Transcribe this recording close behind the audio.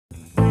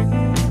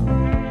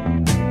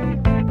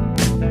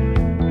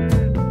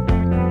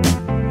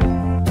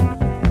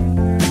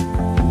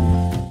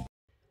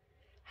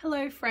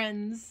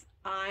friends,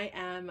 I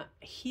am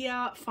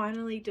here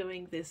finally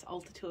doing this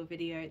altar tour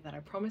video that I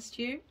promised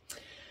you.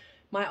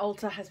 My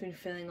altar has been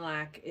feeling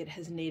like it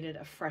has needed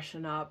a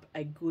freshen up,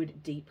 a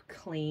good deep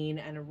clean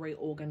and a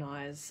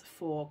reorganize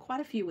for quite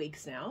a few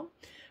weeks now,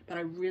 but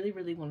I really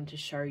wanted to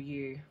show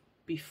you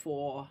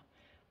before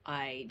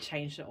I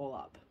changed it all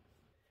up.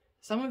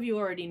 Some of you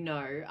already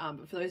know,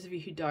 but for those of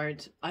you who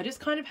don't, I just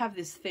kind of have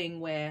this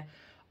thing where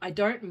I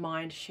don't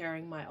mind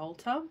sharing my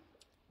altar,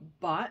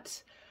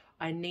 but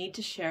I need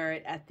to share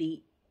it at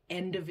the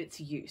end of its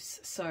use.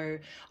 So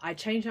I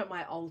change up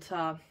my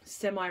altar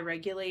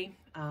semi-regularly.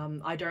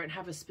 I don't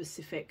have a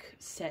specific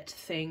set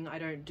thing. I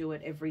don't do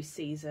it every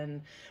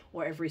season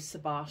or every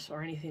Sabbat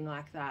or anything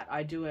like that.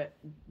 I do it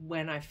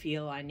when I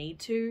feel I need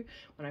to,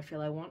 when I feel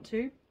I want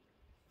to.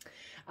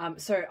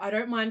 So I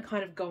don't mind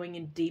kind of going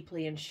in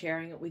deeply and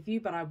sharing it with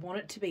you, but I want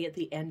it to be at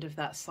the end of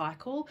that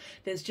cycle.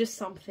 There's just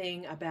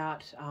something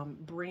about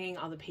bringing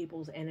other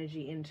people's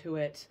energy into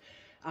it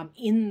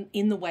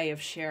in the way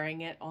of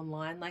sharing it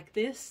online like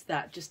this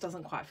that just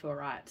doesn't quite feel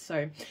right.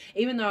 So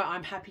even though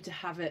I'm happy to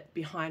have it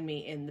behind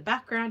me in the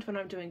background when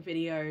I'm doing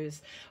videos,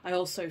 I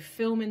also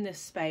film in this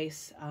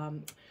space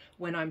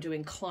when I'm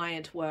doing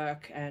client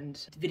work and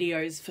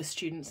videos for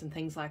students and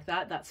things like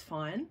that. That's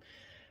fine.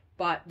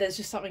 But there's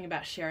just something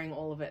about sharing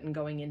all of it and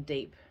going in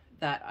deep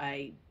that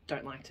I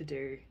don't like to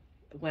do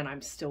when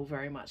I'm still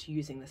very much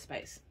using the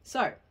space.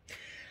 So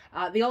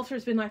the altar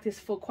has been like this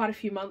for quite a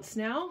few months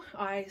now.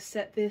 I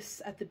set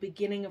this at the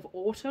beginning of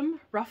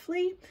autumn,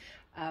 roughly.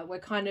 We're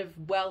kind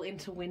of well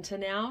into winter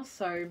now,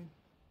 so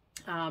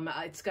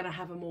it's going to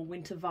have a more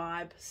winter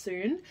vibe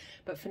soon.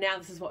 But for now,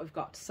 this is what we've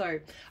got. So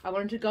I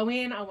wanted to go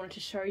in, I wanted to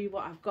show you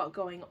what I've got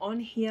going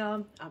on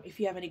here. If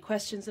you have any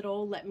questions at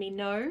all, let me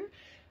know.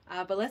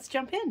 But let's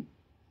jump in.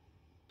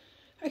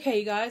 Okay,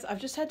 you guys,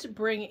 I've just had to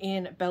bring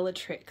in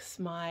Bellatrix,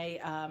 my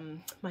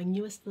my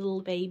newest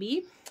little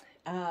baby.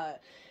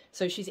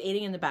 So she's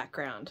eating in the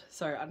background.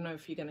 So I don't know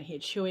if you're going to hear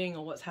chewing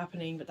or what's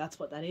happening, but that's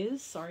what that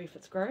is. Sorry if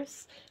it's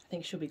gross. I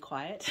think she'll be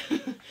quiet.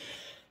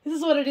 This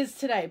is what it is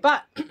today.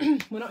 But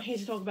we're not here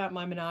to talk about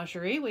my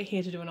menagerie. We're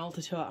here to do an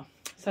altar tour.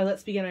 So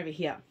let's begin over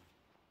here.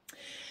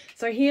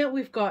 So here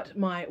we've got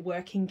my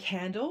working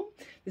candle.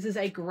 This is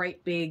a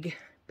great big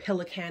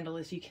pillar candle,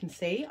 as you can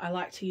see. I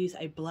like to use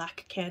a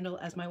black candle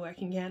as my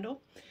working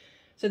candle.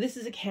 So this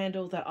is a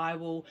candle that I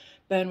will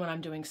burn when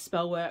I'm doing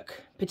spell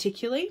work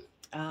particularly.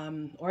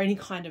 Or any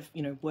kind of,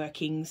 you know,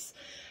 workings.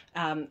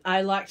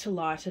 I like to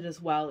light it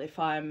as well if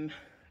I'm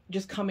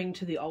just coming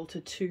to the altar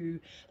to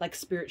like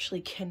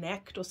spiritually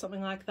connect or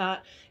something like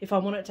that. If I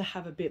want it to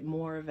have a bit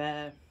more of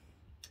a,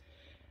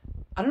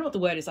 I don't know what the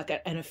word is, like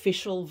an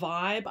official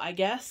vibe, I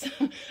guess,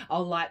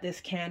 I'll light this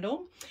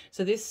candle.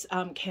 So this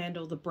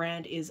candle, the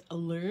brand is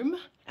Illume,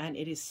 and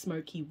it is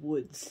Smoky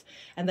Woods.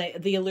 And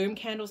the Illume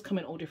candles come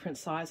in all different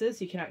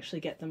sizes. You can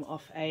actually get them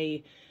off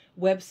a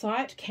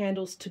website,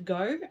 Candles to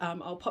Go.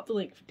 I'll pop the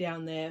link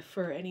down there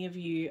for any of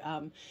you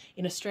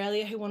in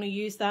Australia who want to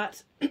use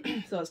that.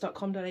 So it's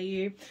 .com.au.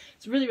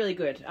 It's really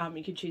good.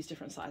 You can choose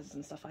different sizes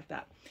and stuff like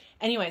that.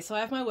 Anyway, so I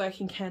have my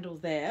working candle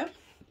there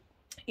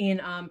in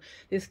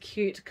this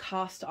cute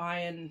cast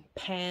iron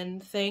pan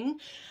thing.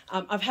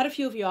 I've had a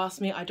few of you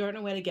ask me, I don't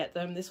know where to get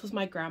them. This was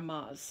my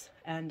grandma's,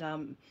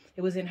 and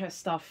it was in her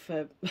stuff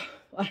for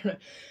I don't know,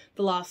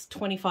 the last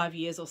 25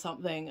 years or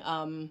something.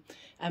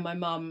 And my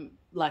mum,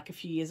 like a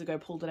few years ago,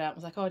 pulled it out and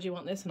was like, oh, do you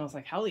want this? And I was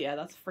like, hell yeah,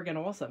 that's friggin'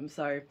 awesome.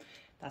 So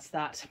that's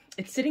that.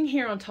 It's sitting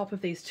here on top of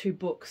these two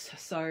books.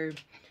 So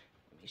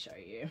let me show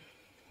you.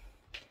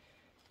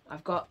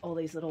 I've got all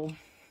these little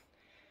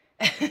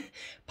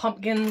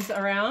pumpkins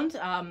around.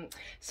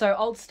 So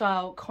old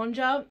style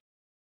conjure.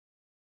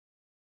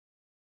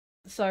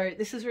 So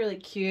this is really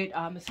cute.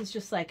 This is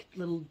just like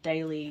little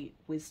daily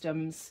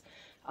wisdoms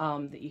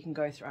that you can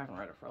go through. I haven't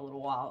read it for a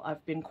little while.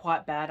 I've been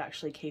quite bad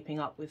actually keeping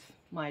up with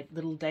my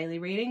little daily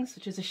readings,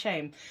 which is a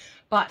shame.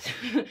 But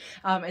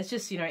it's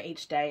just, you know,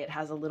 each day it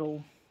has a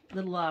little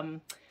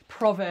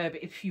proverb,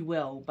 if you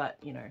will. But,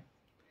 you know,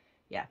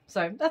 yeah,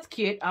 so that's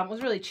cute. It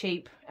was really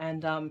cheap,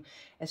 and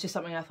it's just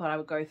something I thought I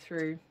would go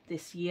through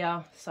this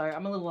year. So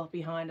I'm a little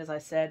behind, as I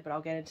said, but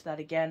I'll get into that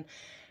again.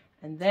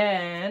 And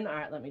then, all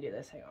right, let me do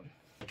this, hang on.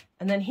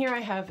 And then here I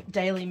have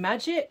Daily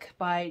Magic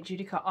by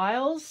Judica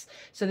Isles.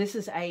 So this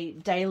is a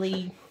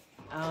daily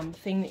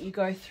thing that you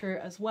go through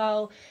as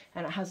well,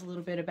 and it has a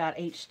little bit about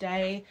each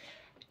day.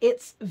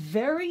 It's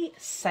very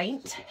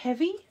saint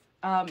heavy,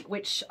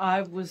 which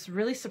I was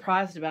really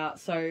surprised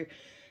about. So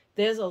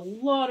there's a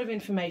lot of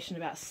information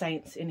about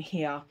saints in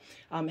here,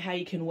 how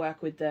you can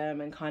work with them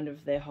and kind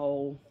of their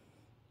whole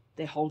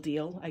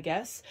deal, I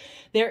guess.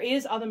 There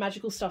is other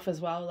magical stuff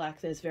as well, like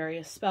there's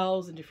various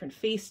spells and different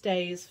feast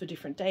days for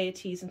different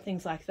deities and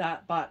things like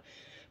that, but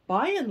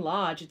by and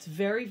large it's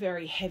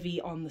very heavy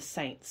on the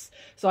saints.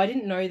 So I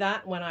didn't know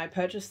that when I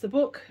purchased the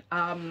book.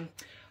 I'm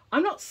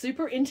not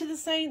super into the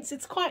saints.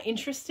 It's quite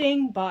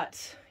interesting,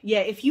 but yeah,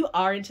 if you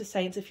are into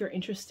saints, if you're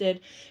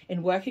interested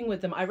in working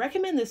with them, I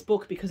recommend this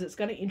book because it's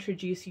going to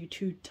introduce you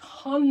to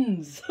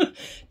tons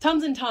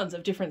and tons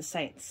of different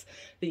saints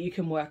that you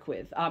can work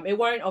with. It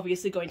won't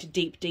obviously go into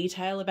deep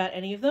detail about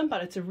any of them,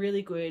 but it's a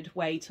really good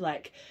way to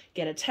like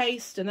get a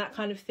taste and that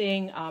kind of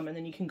thing, and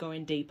then you can go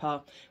in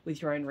deeper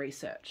with your own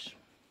research.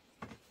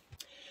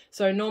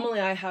 So normally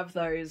I have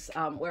those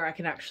where I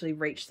can actually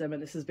reach them,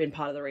 and this has been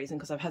part of the reason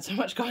because I've had so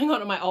much going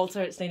on my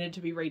altar. It's needed to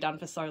be redone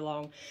for so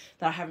long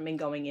that I haven't been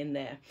going in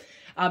there.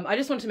 I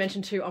just want to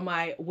mention too, on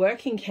my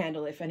working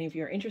candle, if any of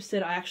you are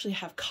interested, I actually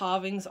have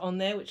carvings on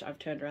there, which I've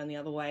turned around the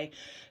other way,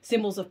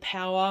 symbols of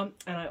power,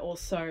 and I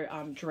also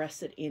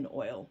dress it in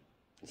oil.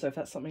 So if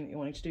that's something that you're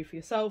wanting to do for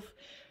yourself,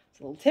 it's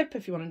a little tip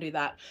if you want to do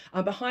that.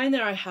 Behind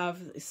there I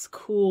have this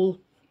cool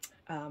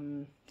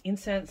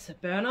incense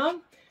burner.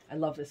 I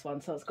love this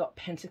one. So it's got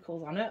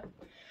pentacles on it.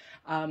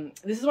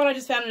 This is one I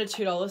just found in a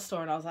 $2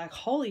 store, and I was like,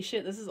 holy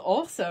shit, this is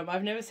awesome.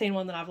 I've never seen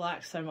one that I've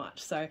liked so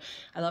much. So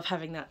I love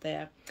having that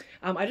there.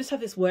 I just have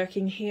this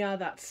working here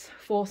that's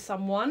for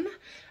someone.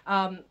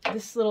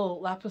 This little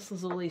lapis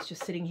lazuli is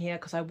just sitting here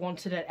because I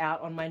wanted it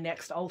out on my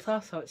next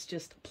altar. So it's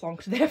just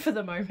plonked there for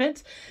the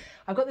moment.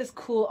 I've got this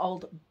cool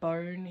old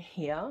bone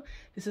here.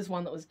 This is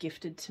one that was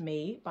gifted to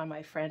me by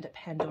my friend at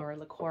Pandora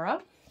Lacora.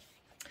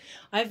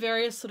 I have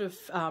various sort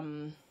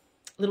of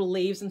little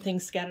leaves and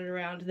things scattered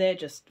around there,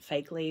 just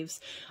fake leaves.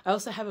 I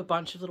also have a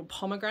bunch of little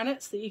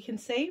pomegranates that you can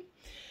see.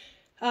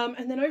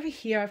 And then over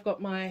here I've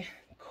got my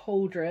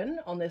cauldron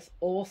on this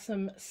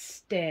awesome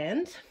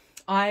stand.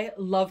 I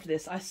loved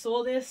this. I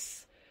saw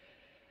this,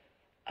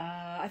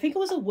 I think it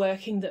was a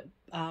working that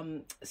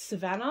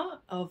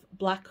Savannah of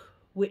Black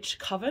Witch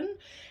Coven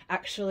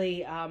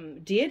actually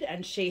did,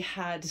 and she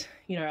had,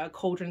 you know, a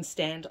cauldron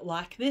stand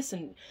like this,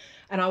 and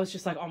I was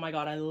just like, oh my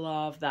god, I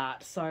love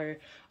that. So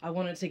I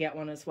wanted to get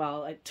one as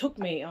well. It took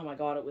me, oh my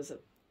god, it was a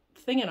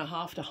thing and a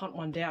half to hunt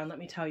one down, let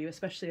me tell you,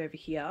 especially over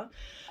here.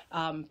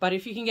 But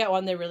if you can get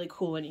one, they're really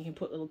cool, and you can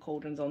put little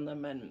cauldrons on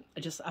them, and I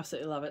just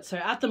absolutely love it. So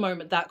at the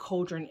moment, that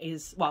cauldron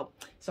is, well,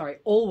 sorry,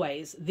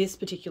 always this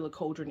particular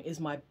cauldron is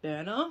my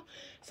burner.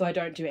 So I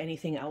don't do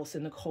anything else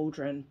in the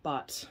cauldron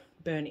but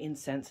burn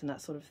incense and that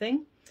sort of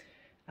thing.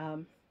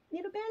 Little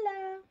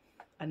Bella.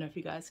 I don't know if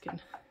you guys can,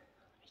 let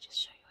me just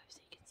show you so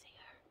you can see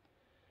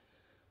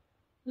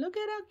her. Look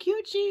at how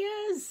cute she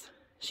is.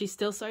 She's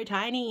still so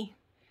tiny.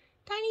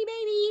 Tiny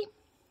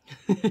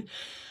baby.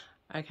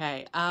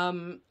 Okay,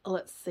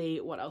 let's see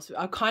what else.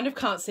 I kind of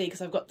can't see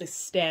because I've got this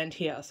stand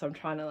here, so I'm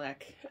trying to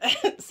like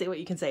see what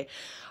you can see.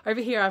 Over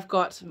here I've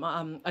got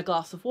a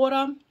glass of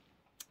water.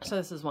 So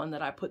this is one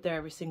that I put there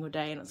every single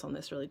day, and it's on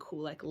this really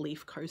cool like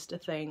leaf coaster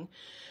thing.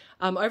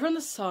 Over on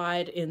the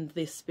side in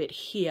this bit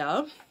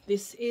here,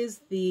 this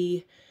is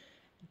the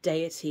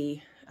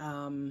deity,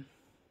 the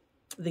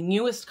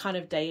newest kind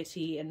of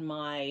deity in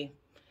my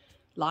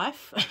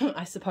life,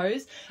 I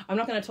suppose. I'm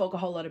not going to talk a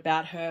whole lot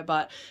about her,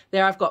 but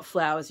there I've got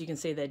flowers. You can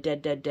see they're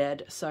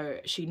dead. So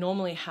she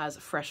normally has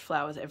fresh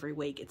flowers every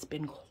week. It's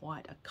been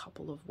quite a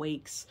couple of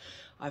weeks.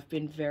 I've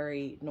been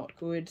very not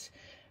good.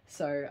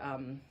 So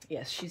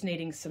yes, she's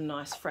needing some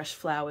nice fresh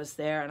flowers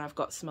there, and I've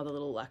got some other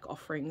little like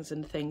offerings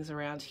and things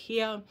around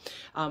here.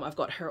 I've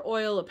got her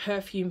oil, a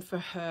perfume for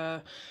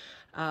her,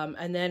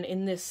 and then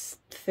in this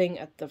thing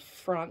at the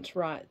front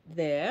right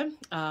there,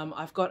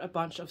 I've got a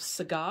bunch of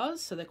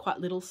cigars. So they're quite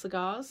little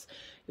cigars.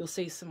 You'll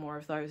see some more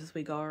of those as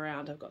we go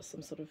around. I've got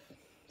some sort of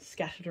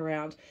scattered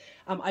around.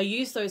 I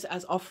use those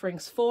as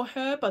offerings for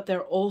her, but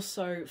they're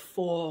also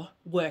for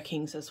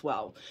workings as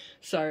well.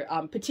 So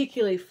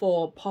particularly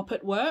for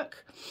poppet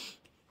work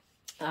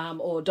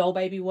or doll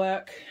baby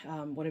work,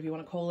 whatever you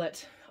want to call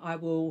it, I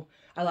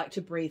like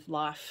to breathe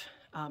life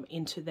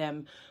into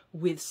them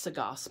with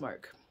cigar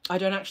smoke. I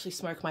don't actually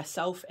smoke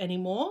myself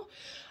anymore.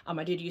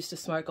 I did used to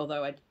smoke,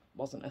 although I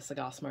wasn't a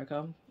cigar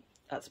smoker.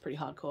 That's pretty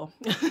hardcore.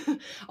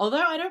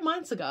 Although I don't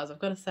mind cigars, I've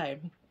got to say.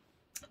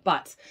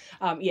 But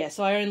yeah,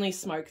 so I only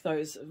smoke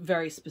those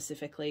very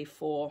specifically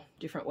for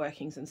different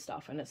workings and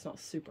stuff, and it's not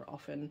super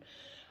often.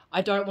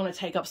 I don't want to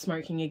take up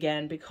smoking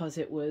again because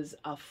it was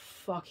a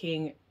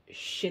fucking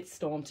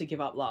shitstorm to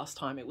give up last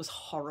time. It was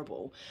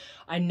horrible.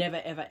 I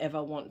never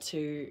ever want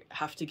to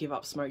have to give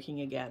up smoking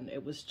again.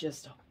 It was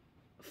just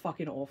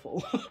fucking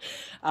awful.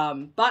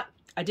 But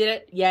I did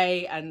it,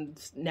 yay, and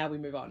now we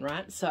move on,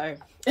 right? So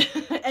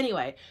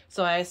anyway,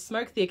 so I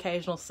smoke the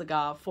occasional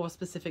cigar for a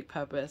specific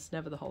purpose,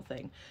 never the whole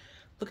thing.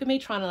 Look at me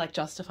trying to like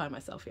justify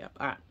myself here.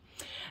 All right,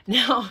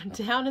 now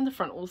down in the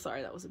front, oh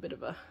sorry, that was a bit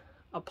of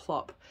a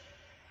plop.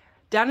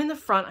 Down in the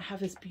front I have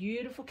this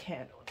beautiful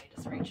candle. Let me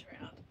just reach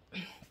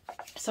around.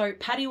 So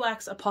Paddy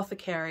Wax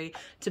Apothecary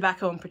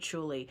Tobacco and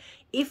Patchouli.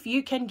 If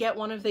you can get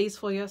one of these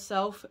for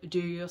yourself, do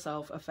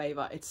yourself a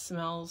favor. It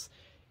smells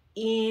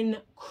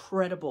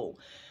incredible.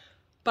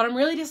 But I'm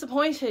really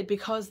disappointed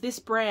because this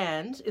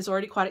brand is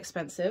already quite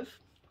expensive.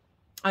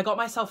 I got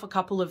myself a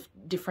couple of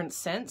different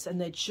scents and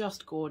they're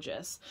just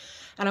gorgeous.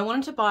 And I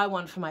wanted to buy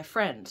one for my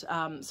friend.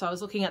 So I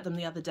was looking at them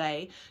the other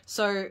day.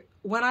 So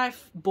when I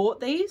bought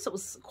these, it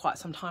was quite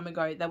some time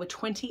ago, they were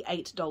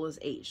 $28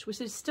 each,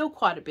 which is still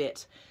quite a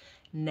bit.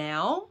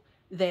 Now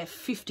they're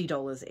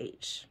 $50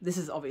 each. This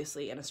is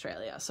obviously in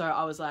Australia. So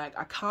I was like,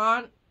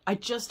 I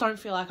just don't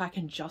feel like I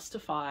can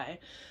justify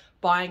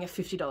buying a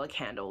 $50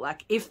 candle.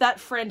 Like if that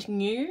friend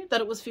knew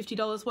that it was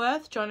 $50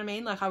 worth, do you know what I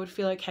mean? Like I would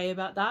feel okay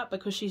about that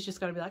because she's just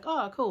going to be like,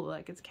 oh, cool.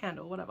 Like it's a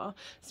candle, whatever.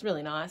 It's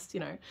really nice.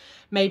 You know,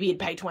 maybe you'd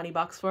pay 20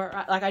 bucks for it.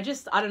 Right? Like I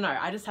don't know.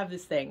 I just have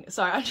this thing.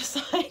 So I'm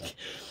just like,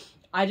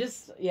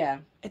 yeah,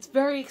 it's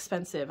very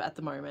expensive at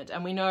the moment.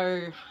 And we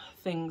know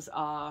things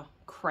are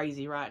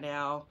crazy right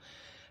now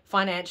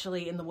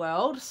financially in the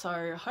world.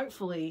 So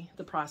hopefully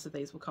the price of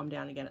these will come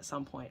down again at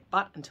some point.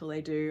 But until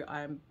they do,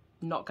 I'm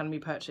not going to be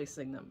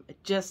purchasing them.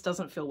 It just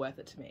doesn't feel worth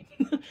it to me.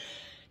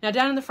 Now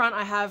down in the front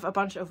I have a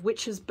bunch of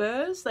witches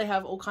burrs. They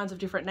have all kinds of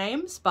different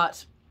names,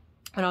 but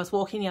when I was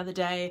walking the other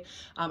day,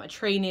 a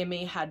tree near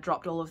me had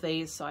dropped all of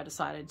these, so I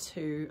decided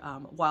to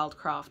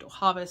wildcraft or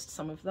harvest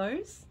some of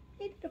those.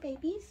 Hey little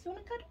babies, you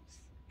want to cuddles?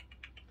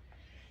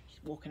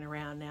 She's walking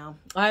around now.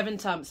 I haven't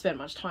spent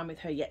much time with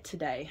her yet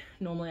today.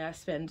 Normally I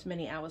spend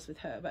many hours with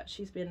her, but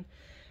she's been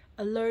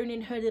alone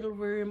in her little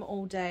room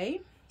all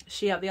day.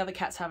 The other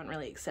cats haven't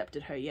really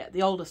accepted her yet.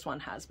 The oldest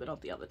one has, but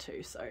not the other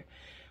two. So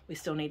we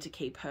still need to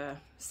keep her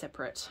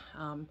separate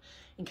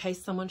in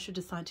case someone should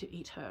decide to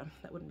eat her.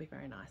 That wouldn't be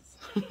very nice.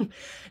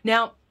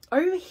 Now,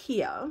 over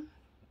here,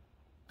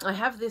 I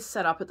have this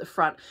set up at the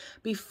front.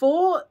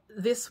 Before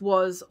this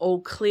was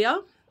all clear,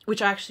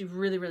 which I actually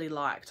really, really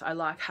liked. I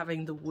like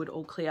having the wood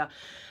all clear.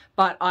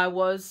 But I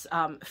was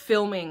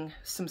filming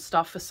some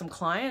stuff for some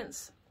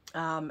clients.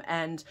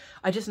 And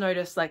I just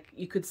noticed like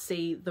you could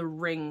see the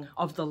ring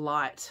of the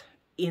light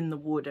in the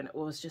wood and it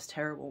was just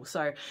terrible.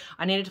 So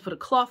I needed to put a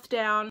cloth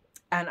down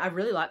and I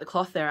really like the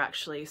cloth there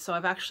actually. So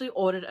I've actually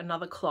ordered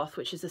another cloth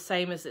which is the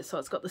same as this. So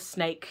it's got the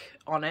snake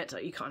on it.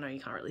 You can't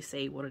really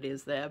see what it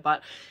is there,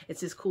 but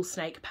it's this cool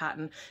snake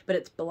pattern, but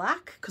it's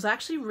black because I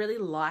actually really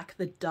like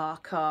the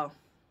darker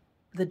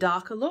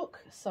look.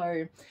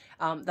 So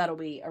that'll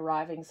be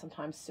arriving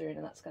sometime soon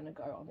and that's going to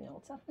go on the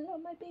altar. Hello,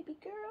 my baby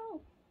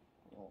girl.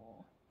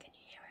 Oh.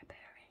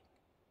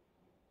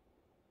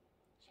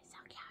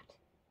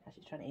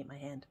 Trying to eat my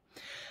hand.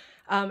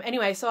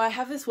 Anyway, so I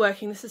have this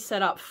working. This is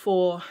set up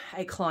for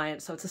a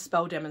client, so it's a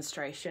spell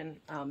demonstration.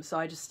 So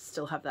I just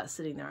still have that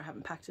sitting there. I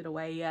haven't packed it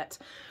away yet.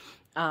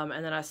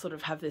 And then I sort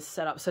of have this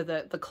set up. So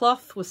the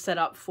cloth was set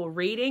up for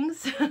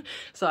readings.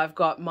 So I've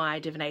got my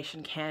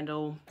divination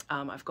candle.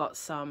 I've got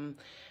some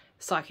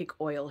psychic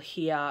oil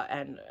here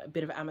and a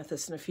bit of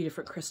amethyst and a few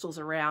different crystals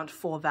around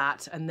for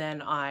that. And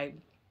then I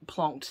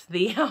plonked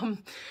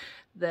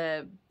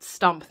the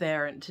stump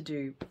there and to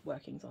do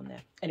workings on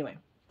there. Anyway.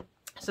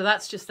 So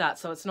that's just that.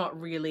 So it's not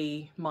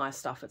really my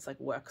stuff. It's like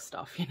work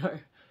stuff, you know.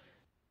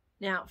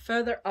 Now,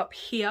 further up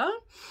here,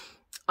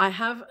 I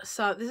have,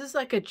 so this is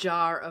like a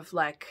jar of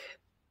like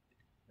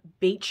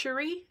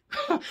beachery.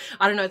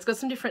 I don't know. It's got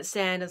some different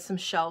sand and some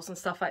shells and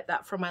stuff like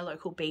that from my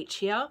local beach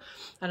here.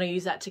 And I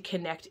use that to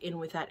connect in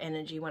with that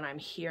energy when I'm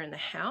here in the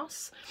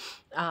house.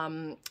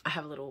 I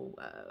have a little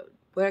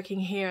working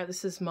here.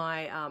 This is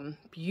my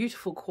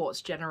beautiful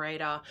quartz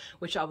generator,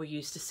 which I will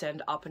use to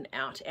send up and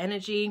out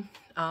energy.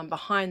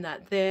 Behind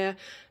that there,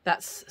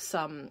 that's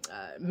some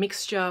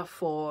mixture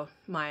for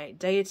my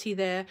deity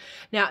there.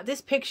 Now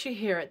this picture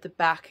here at the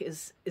back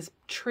is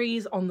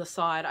trees on the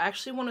side. I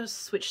actually want to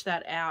switch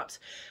that out.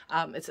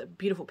 It's a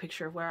beautiful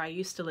picture of where I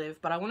used to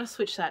live, but I want to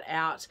switch that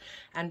out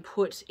and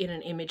put in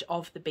an image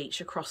of the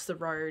beach across the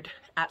road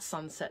at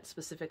sunset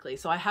specifically.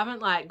 So I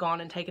haven't like gone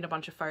and taken a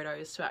bunch of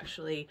photos to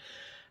actually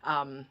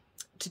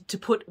to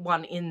put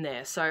one in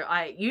there. So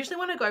I usually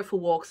when I go for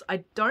walks,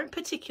 I don't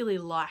particularly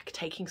like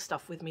taking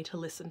stuff with me to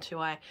listen to.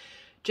 I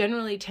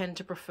generally tend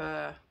to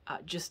prefer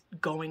just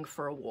going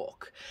for a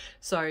walk.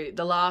 So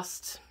the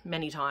last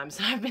many times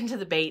I've been to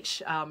the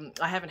beach, I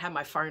haven't had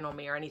my phone on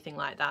me or anything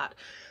like that,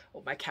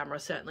 or my camera,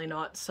 certainly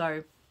not.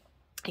 So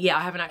yeah,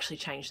 I haven't actually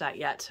changed that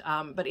yet.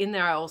 But in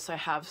there I also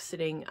have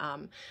sitting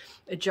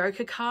a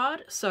Joker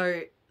card.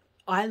 So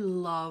I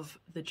love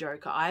the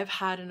Joker. I've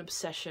had an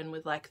obsession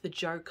with like the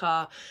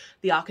Joker,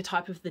 the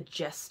archetype of the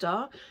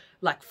jester,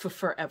 like for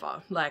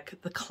forever.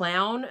 Like the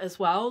clown as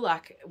well.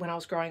 Like when I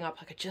was growing up,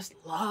 like I just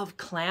love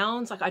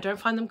clowns. Like I don't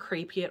find them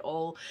creepy at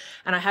all.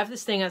 And I have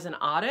this thing as an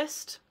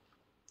artist.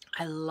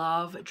 I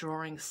love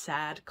drawing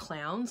sad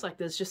clowns. Like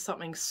there's just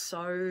something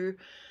so,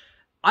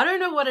 I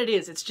don't know what it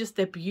is. It's just,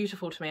 they're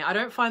beautiful to me. I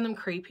don't find them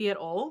creepy at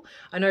all.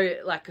 I know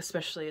like,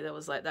 especially there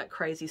was like that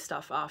crazy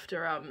stuff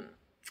after,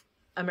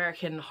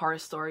 American Horror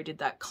Story did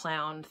that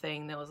clown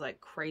thing. There was like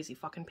crazy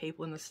fucking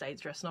people in the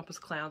States dressing up as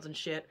clowns and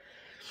shit.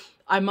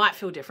 I might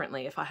feel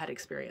differently if I had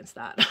experienced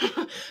that.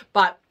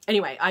 But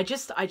anyway, I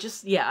just,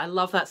 yeah, I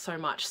love that so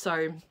much.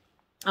 So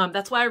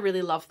that's why I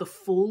really love the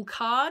Fool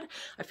card.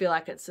 I feel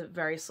like it's a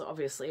very,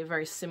 obviously a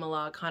very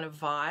similar kind of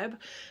vibe.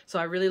 So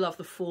I really love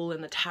the Fool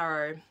in the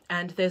tarot.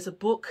 And there's a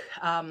book,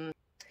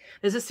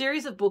 There's a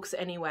series of books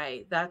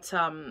anyway that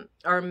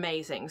are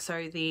amazing.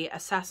 So the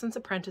Assassin's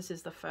Apprentice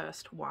is the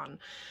first one,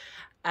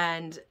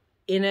 and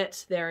in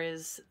it there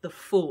is the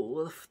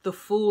Fool. The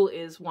Fool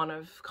is one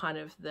of kind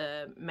of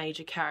the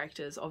major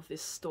characters of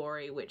this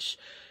story, which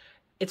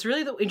it's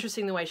really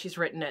interesting the way she's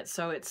written it.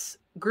 So it's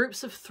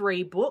groups of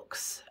 3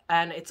 books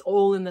and it's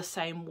all in the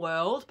same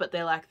world, but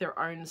they're like their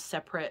own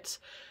separate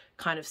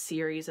kind of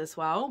series as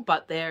well.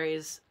 But there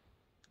is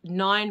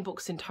 9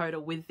 books in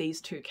total with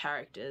these 2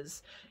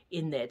 characters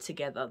in there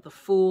together, the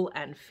Fool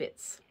and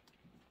Fitz.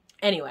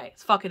 Anyway,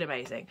 it's fucking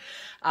amazing.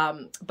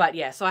 But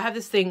yeah, so I have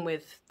this thing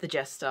with the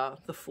Jester,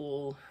 the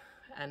Fool,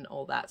 and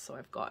all that. So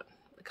I've got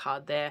the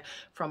card there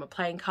from a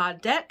playing card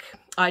deck.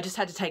 I just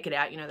had to take it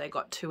out. You know, they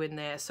got 2 in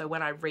there. So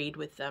when I read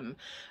with them,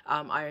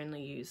 I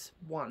only use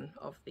 1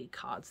 of the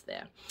cards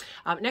there.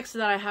 Next to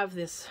that, I have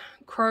this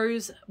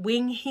crow's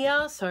wing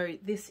here. So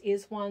this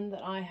is one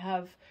that I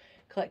have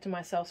collected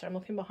myself. So I'm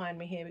looking behind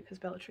me here because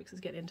Bellatrix is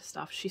getting into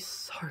stuff. She's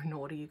so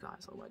naughty, you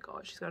guys. Oh my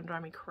God, she's going to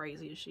drive me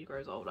crazy as she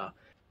grows older.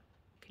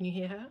 Can you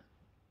hear her?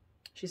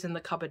 She's in the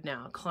cupboard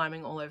now,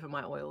 climbing all over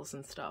my oils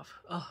and stuff.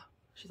 Oh,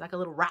 she's like a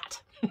little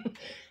rat.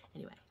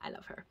 Anyway, I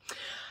love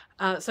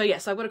her. So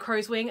yes, I've got a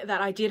crow's wing that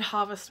I did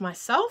harvest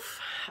myself.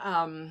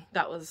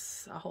 That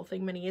was a whole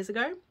thing many years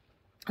ago.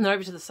 And then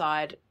over to the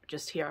side,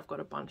 just here, I've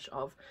got a bunch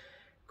of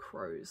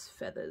crow's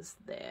feathers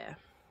there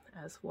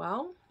as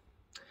well.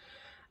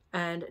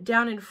 And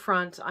down in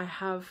front, I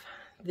have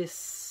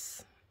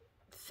this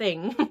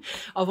thing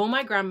of all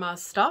my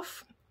grandma's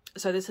stuff.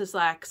 So this is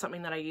like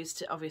something that I used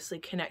to obviously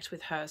connect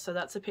with her. So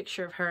that's a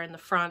picture of her in the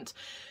front.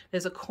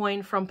 There's a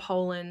coin from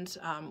Poland,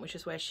 which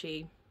is where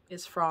she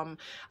is from,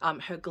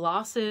 her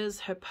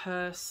glasses, her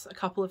purse, a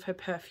couple of her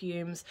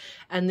perfumes,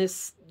 and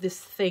this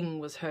thing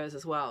was hers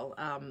as well,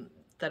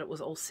 that it was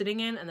all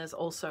sitting in, and there's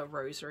also a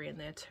rosary in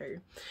there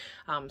too.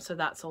 So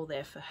that's all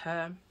there for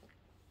her.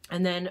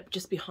 And then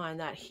just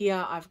behind that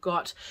here, I've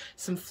got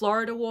some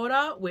Florida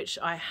water, which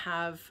I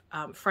have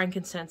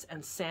frankincense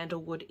and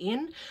sandalwood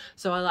in.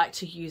 So I like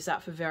to use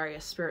that for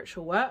various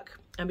spiritual work.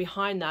 And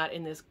behind that,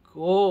 in this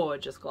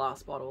gorgeous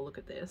glass bottle, look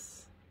at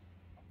this.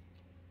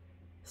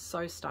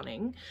 So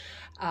stunning.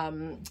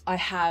 I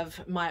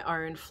have my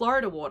own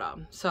Florida water.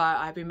 So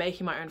I've been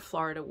making my own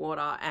Florida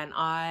water and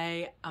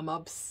I am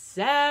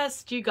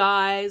obsessed, you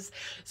guys.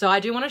 So I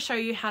do want to show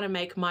you how to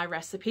make my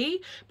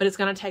recipe, but it's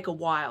going to take a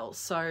while.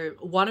 So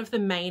one of the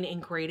main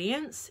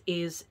ingredients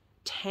is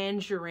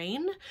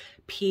tangerine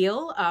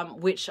peel,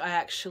 which I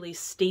actually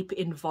steep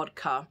in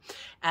vodka.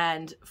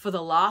 And for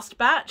the last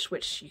batch,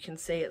 which you can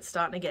see it's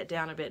starting to get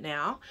down a bit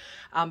now,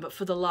 but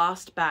for the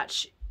last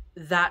batch,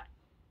 that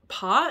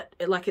part,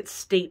 it's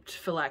steeped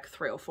for like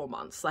 3 or 4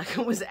 months. Like,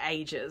 it was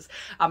ages.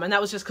 And that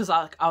was just because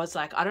I was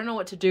like, I don't know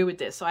what to do with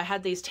this. So I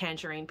had these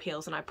tangerine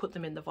peels and I put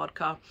them in the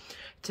vodka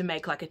to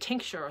make like a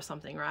tincture or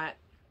something, right?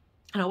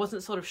 And I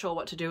wasn't sort of sure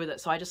what to do with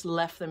it. So I just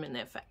left them in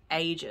there for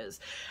ages.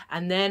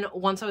 And then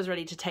once I was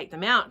ready to take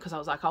them out, because I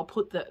was like, I'll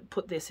put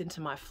this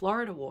into my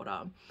Florida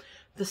water,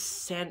 the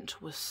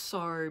scent was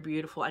so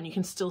beautiful and you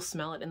can still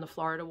smell it in the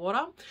Florida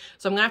water.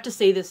 So I'm gonna have to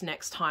see this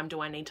next time.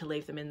 Do I need to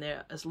leave them in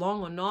there as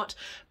long or not?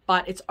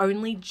 But it's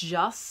only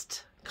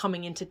just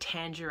coming into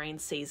tangerine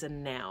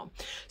season now.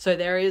 So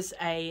there is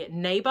a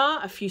neighbor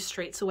a few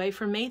streets away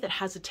from me that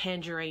has a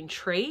tangerine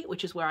tree,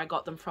 which is where I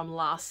got them from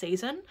last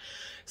season.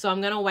 So I'm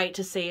going to wait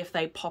to see if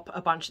they pop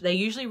a bunch. They're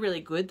usually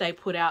really good. They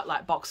put out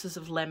like boxes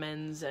of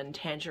lemons and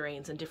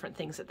tangerines and different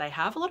things that they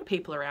have. A lot of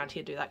people around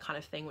here do that kind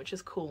of thing, which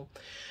is cool.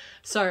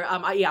 So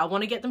yeah, I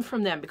want to get them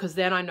from them because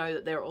then I know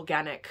that they're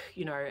organic,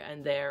 you know,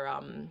 and they're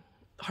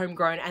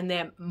homegrown and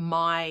they're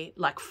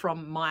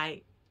from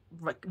my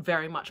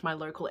very much my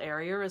local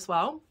area as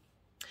well.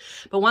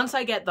 But once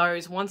I get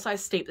those, once I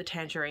steep the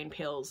tangerine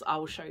peels, I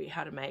will show you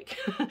how to make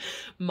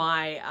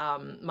my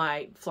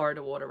my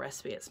Florida water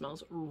recipe. It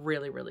smells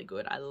really, really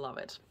good. I love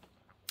it.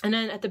 And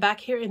then at the back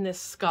here in this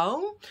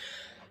skull,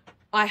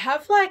 I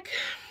have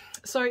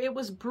so it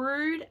was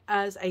brewed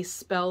as a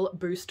spell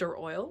booster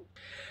oil,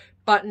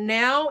 but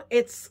now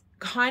it's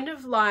kind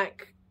of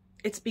like,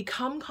 it's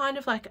become kind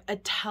of like a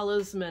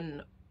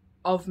talisman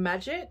of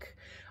magic.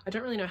 I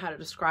don't really know how to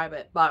describe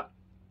it, but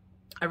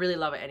I really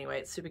love it anyway.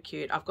 It's super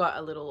cute. I've got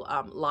a little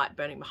light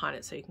burning behind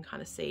it so you can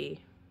kind of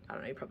see. I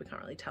don't know, you probably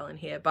can't really tell in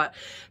here, but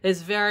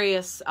there's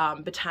various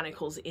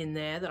botanicals in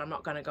there that I'm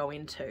not going to go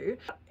into.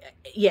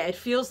 Yeah, it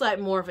feels like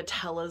more of a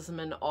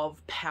talisman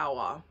of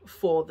power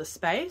for the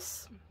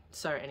space.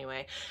 So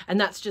anyway, and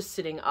that's just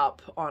sitting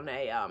up on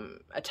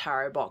a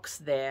tarot box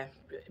there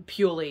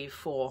purely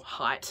for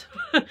height.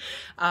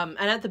 And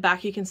at the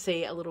back you can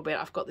see a little bit,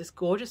 I've got this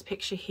gorgeous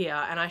picture here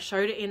and I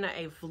showed it in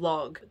a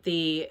vlog.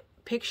 The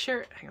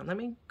picture, hang on, let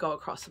me go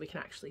across so we can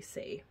actually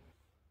see.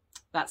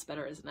 That's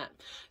better, isn't it?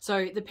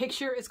 So the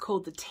picture is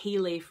called the Tea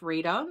Leaf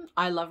Reader.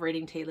 I love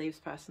reading tea leaves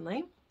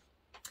personally.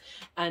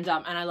 And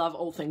I love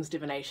all things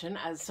divination,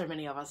 as so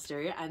many of us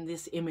do, and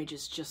this image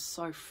is just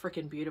so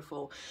freaking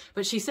beautiful.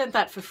 But she sent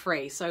that for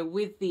free, so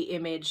with the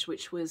image,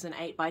 which was an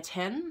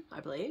 8x10, I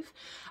believe,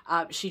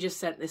 she just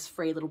sent this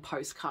free little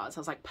postcard. So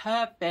I was like,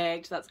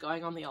 perfect, that's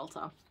going on the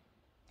altar.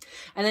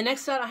 And then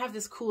next out, I have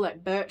this cool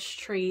like birch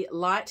tree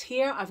light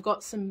here. I've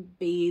got some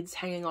beads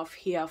hanging off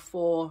here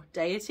for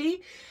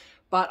deity,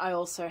 but I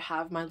also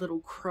have my little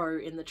crow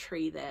in the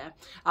tree there.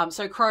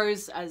 So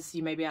crows, as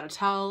you may be able to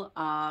tell,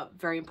 are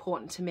very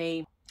important to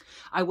me.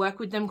 I work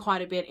with them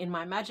quite a bit in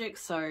my magic,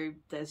 so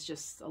there's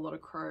just a lot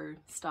of crow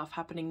stuff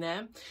happening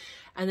there.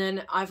 And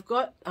then I've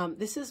got,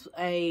 this is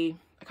I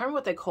can't remember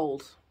what they're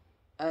called,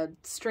 a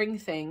string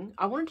thing.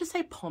 I wanted to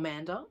say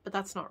pomander, but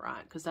that's not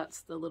right, because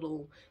that's the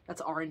little,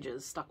 that's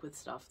oranges stuck with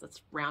stuff,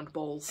 that's round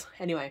balls.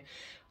 Anyway,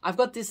 I've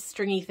got this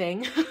stringy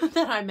thing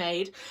that I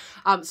made.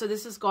 So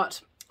this has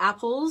got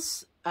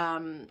apples,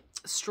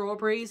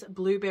 strawberries,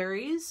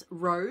 blueberries,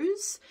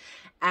 rose,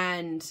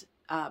 and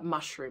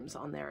mushrooms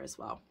on there as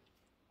well.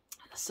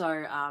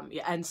 So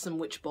yeah, and some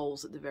witch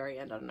balls at the very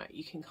end. I don't know,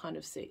 you can kind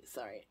of see,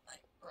 sorry, like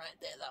right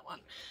there, that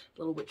one,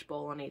 little witch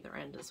ball on either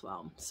end as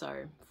well,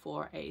 so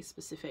for a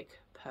specific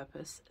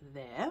purpose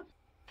there.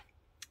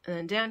 And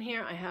then down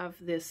here I have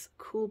this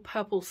cool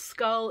purple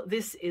skull.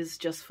 This is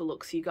just for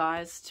looks, you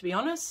guys, to be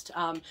honest.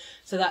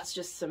 So that's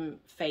just some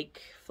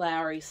fake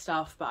flowery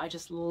stuff, but I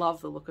just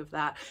love the look of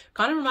that.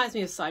 Kind of reminds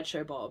me of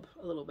Sideshow Bob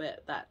a little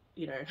bit, that,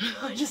 you know,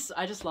 I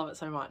just love it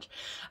so much.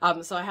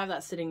 So I have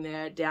that sitting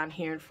there down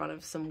here in front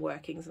of some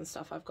workings and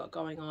stuff I've got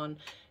going on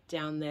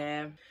down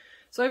there.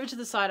 So over to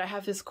the side, I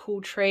have this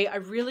cool tree. I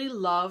really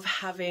love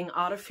having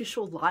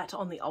artificial light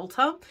on the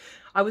altar.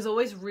 I was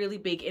always really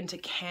big into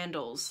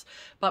candles,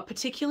 but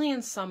particularly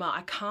in summer,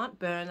 I can't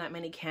burn that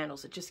many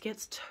candles. It just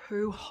gets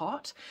too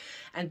hot,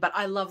 but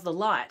I love the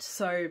light.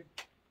 So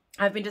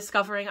I've been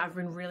discovering, I've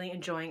been really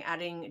enjoying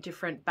adding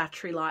different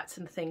battery lights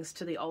and things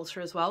to the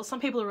altar as well. Some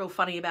people are real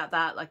funny about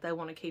that. Like they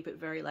want to keep it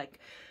very like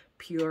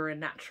pure and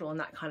natural and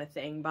that kind of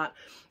thing, but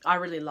I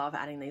really love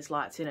adding these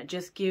lights in. It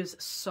just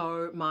gives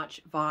so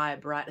much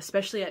vibe, right?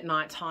 Especially at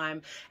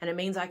nighttime, and it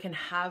means I can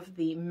have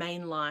the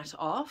main light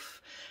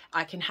off.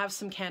 I can have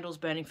some candles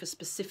burning for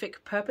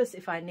specific purpose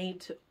if I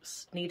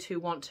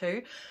want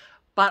to,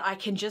 but I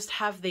can just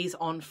have these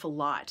on for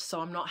light, so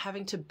I'm not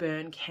having to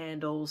burn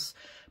candles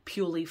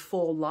purely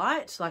for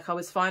light. Like I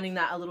was finding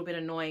that a little bit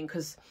annoying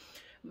because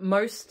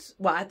most,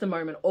 well at the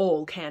moment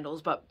all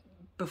candles, but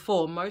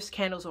before, most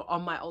candles were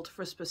on my altar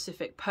for a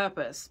specific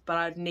purpose, but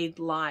I'd need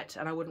light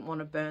and I wouldn't want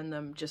to burn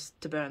them just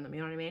to burn them,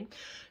 you know what I mean?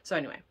 So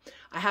anyway,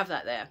 I have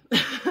that there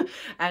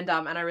and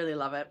I really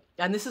love it.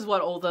 And this is what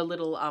all the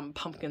little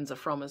pumpkins are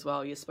from as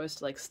well. You're supposed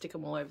to like stick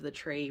them all over the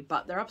tree,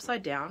 but they're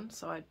upside down,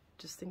 so I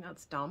just think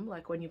that's dumb.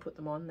 Like when you put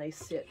them on, they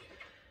sit,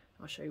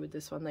 I'll show you with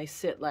this one, they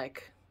sit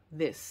like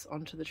this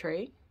onto the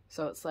tree.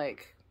 So it's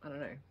like, I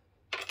don't know,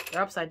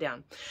 they're upside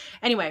down.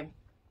 Anyway,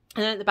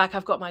 and then at the back,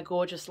 I've got my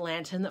gorgeous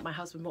lantern that my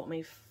husband bought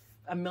me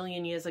a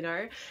million years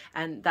ago.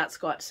 And that's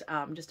got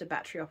just a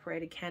battery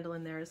operated candle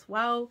in there as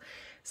well.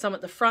 Some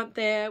at the front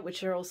there,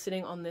 which are all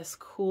sitting on this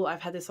cool,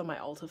 I've had this on my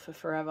altar for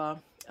forever.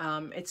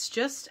 It's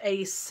just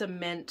a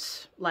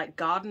cement like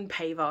garden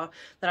paver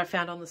that I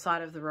found on the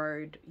side of the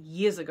road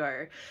years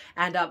ago.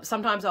 And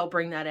sometimes I'll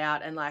bring that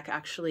out and like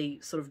actually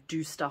sort of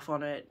do stuff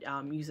on it,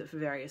 use it for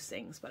various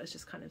things, but it's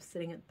just kind of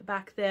sitting at the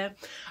back there.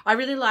 I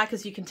really like,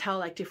 as you can tell,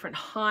 like different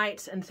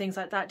height and things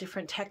like that,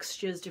 different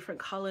textures, different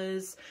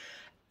colors.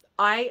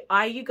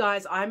 You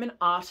guys, I'm an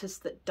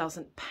artist that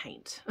doesn't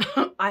paint.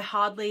 I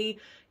hardly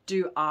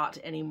do art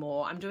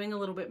anymore. I'm doing a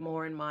little bit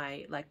more in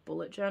my like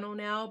bullet journal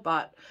now,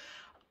 but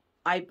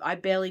I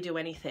barely do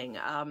anything.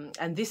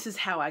 And this is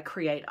how I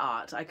create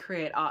art. I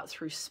create art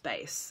through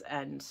space,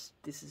 and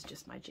this is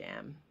just my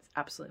jam. It's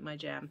absolutely my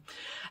jam.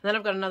 And then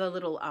I've got another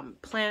little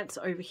plant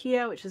over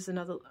here, which is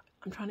another,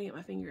 I'm trying to get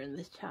my finger in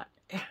this chat.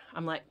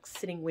 I'm like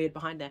sitting weird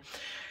behind there.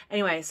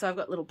 Anyway, so I've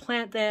got a little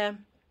plant there.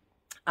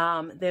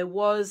 There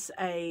was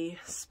a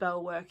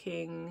spell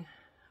working,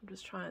 I'm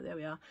just trying, there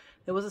we are.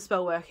 There was a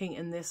spell working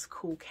in this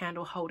cool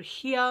candle holder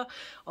here,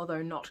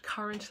 although not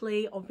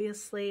currently,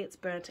 obviously, it's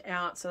burnt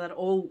out. So that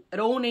it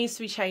all needs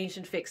to be changed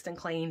and fixed and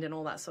cleaned and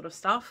all that sort of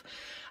stuff.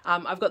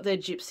 I've got the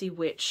Gypsy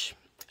Witch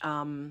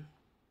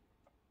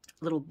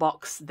little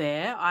box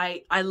there.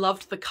 I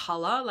loved the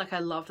color, like I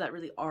love that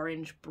really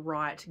orange,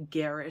 bright,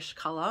 garish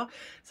color.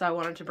 So I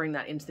wanted to bring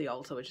that into the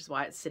altar, which is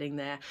why it's sitting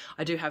there.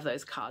 I do have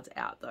those cards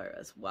out though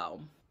as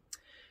well.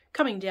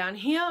 Coming down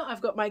here,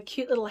 I've got my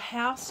cute little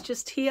house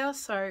just here.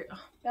 So, oh,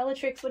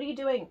 Bellatrix, what are you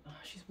doing? Oh,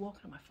 she's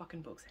walking on my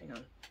fucking books. Hang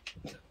on.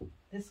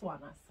 This one,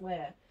 I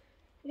swear.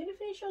 You gonna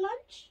finish your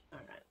lunch? All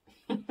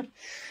right.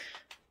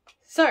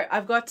 So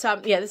I've got,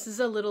 yeah, this is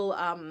a little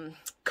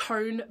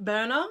cone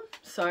burner.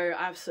 So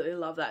I absolutely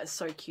love that. It's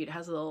so cute. It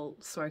has a little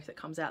smoke that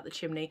comes out the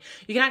chimney.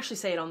 You can actually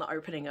see it on the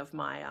opening of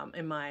my,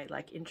 in my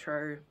like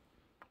intro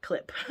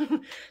clip.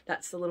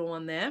 That's the little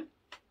one there.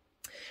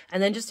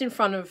 And then just in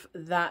front of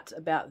that,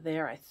 about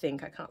there, I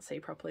think, I can't see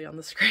properly on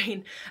the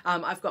screen,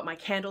 I've got my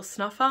candle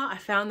snuffer. I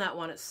found that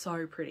one, it's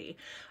so pretty.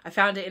 I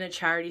found it in a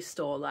charity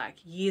store like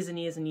years and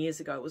years and years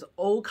ago. It was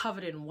all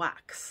covered in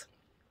wax.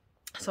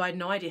 So I had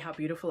no idea how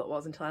beautiful it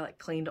was until I like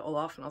cleaned it all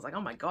off, and I was like,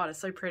 oh my God, it's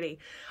so pretty.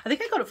 I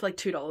think I got it for like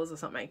 $2 or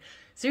something.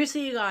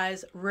 Seriously, you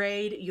guys,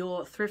 raid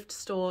your thrift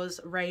stores,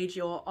 raid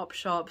your op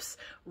shops,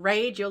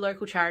 raid your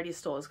local charity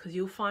stores, because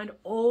you'll find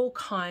all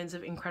kinds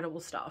of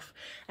incredible stuff.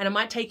 And it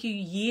might take you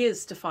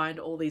years to find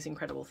all these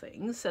incredible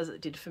things, as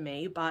it did for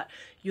me, but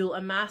you'll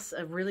amass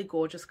a really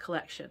gorgeous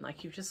collection.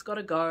 Like, you've just got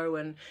to go,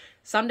 and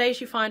some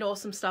days you find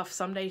awesome stuff,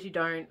 some days you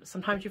don't.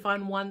 Sometimes you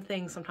find one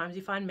thing, sometimes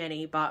you find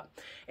many, but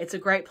it's a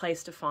great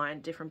place to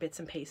find different bits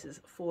and pieces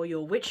for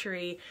your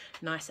witchery,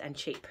 nice and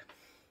cheap.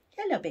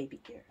 Hello,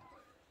 baby girl.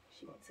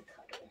 She wants a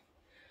cuddle.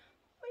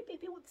 My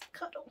baby wants a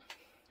cuddle.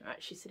 All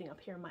right, she's sitting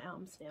up here in my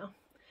arms now.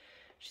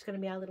 She's going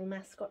to be our little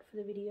mascot for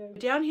the video.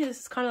 Down here, this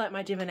is kind of like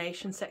my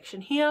divination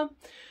section here.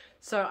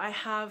 So I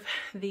have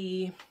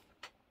the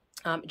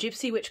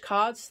Gypsy Witch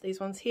cards, these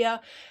ones here,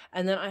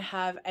 and then I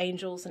have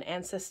Angels and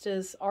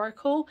Ancestors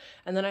Oracle,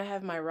 and then I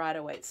have my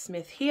Rider-Waite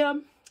Smith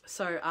here.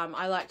 So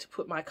I like to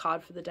put my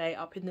card for the day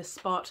up in this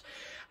spot,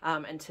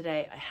 and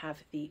today I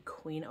have the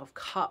Queen of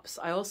Cups.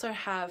 I also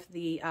have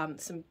the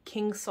some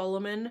King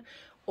Solomon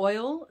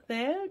oil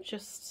there,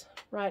 just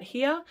right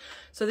here.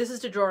 So this is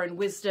to draw in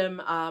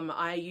wisdom.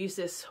 I use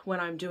this when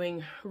I'm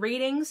doing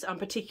readings,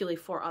 particularly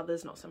for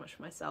others, not so much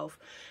for myself,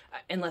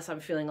 unless I'm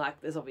feeling like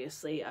there's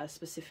obviously a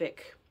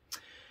specific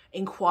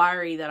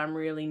inquiry that I'm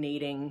really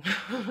needing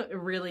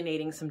really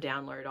needing some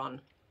download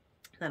on.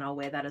 Then I'll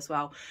wear that as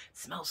well. It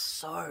smells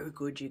so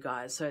good, you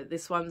guys. So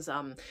this one's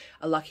a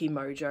Lucky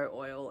Mojo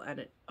oil, and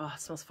it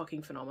smells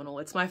fucking phenomenal.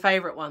 It's my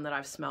favorite one that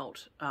I've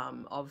smelt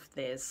of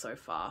theirs so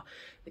far,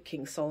 the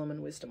King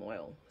Solomon Wisdom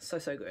oil. So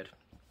good.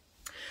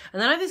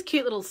 And then I have this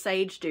cute little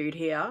sage dude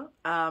here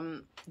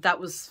that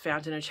was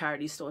found in a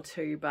charity store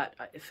too, but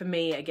for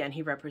me, again,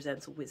 he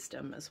represents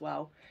wisdom as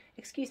well.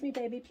 Excuse me,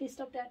 baby, please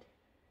stop that.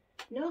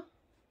 No,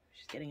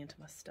 she's getting into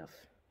my stuff.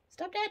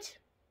 Stop that.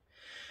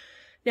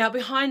 Now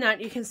behind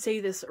that, you can see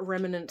this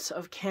remnant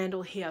of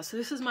candle here. So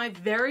this is my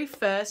very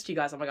first, you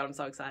guys, oh my God, I'm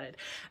so excited.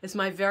 It's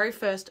my very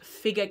first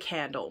figure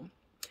candle.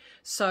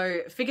 So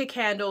figure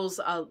candles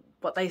are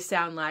what they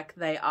sound like.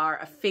 They are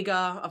a figure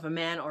of a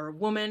man or a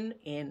woman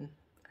in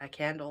a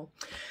candle.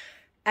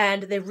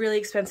 And they're really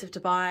expensive to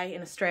buy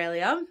in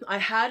Australia. I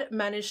had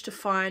managed to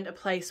find a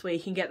place where you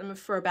can get them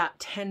for about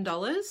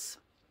 $10.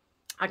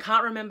 I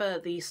can't remember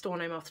the store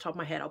name off the top of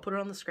my head. I'll put it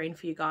on the screen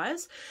for you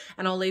guys,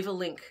 and I'll leave a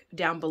link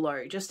down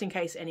below just in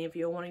case any of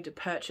you are wanting to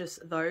purchase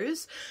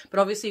those.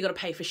 But obviously you got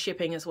to pay for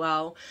shipping as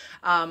well.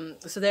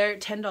 So they're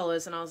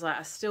 $10, and I was like,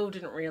 I still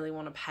didn't really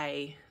want to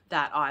pay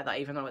that either,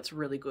 even though it's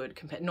really good.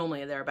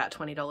 Normally they're about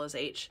 $20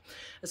 each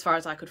as far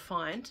as I could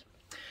find.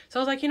 So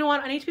I was like, you know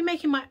what? I need to be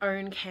making my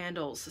own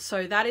candles.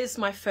 So that is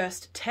my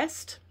first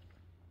test.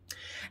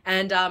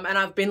 And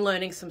I've been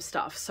learning some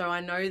stuff. So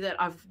I know that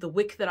the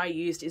wick that I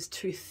used is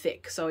too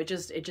thick. So it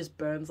just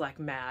burns like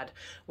mad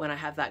when I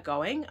have that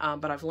going.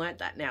 But I've learnt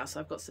that now. So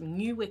I've got some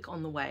new wick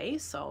on the way.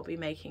 So I'll be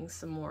making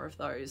some more of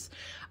those.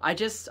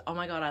 Oh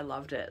my God, I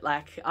loved it.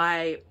 Like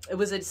it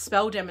was a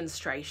spell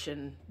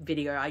demonstration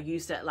video. I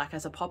used it like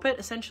as a poppet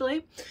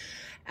essentially.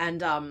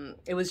 And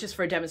it was just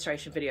for a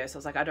demonstration video. So I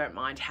was like, I don't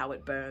mind how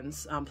it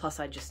burns.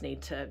 Plus I just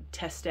need to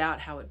test out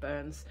how it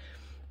burns.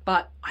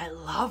 But I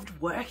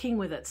loved working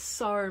with it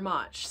so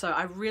much. So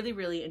I really,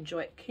 really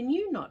enjoy it. Can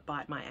you not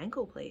bite my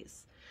ankle,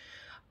 please?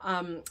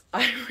 I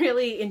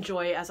really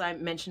enjoy, as I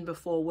mentioned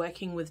before,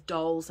 working with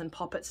dolls and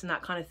poppets and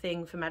that kind of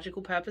thing for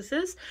magical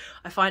purposes.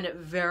 I find it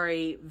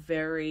very,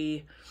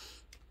 very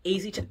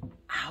easy to...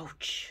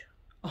 Ouch.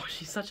 Oh,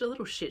 she's such a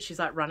little shit. She's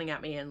like running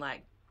at me and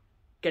like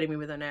getting me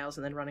with her nails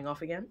and then running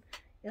off again.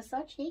 You're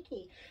so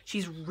cheeky.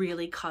 She's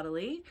really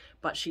cuddly,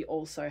 but she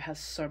also has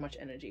so much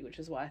energy, which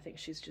is why I think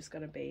she's just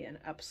going to be an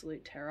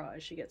absolute terror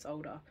as she gets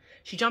older.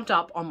 She jumped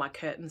up on my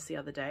curtains the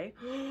other day.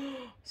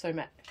 So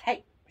mad.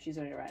 Hey, she's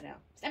doing it right now.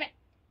 Stop it.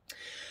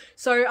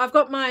 So I've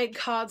got my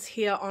cards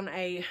here on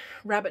a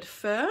rabbit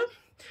fur.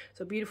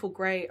 So beautiful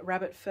grey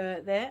rabbit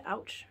fur there.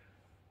 Ouch.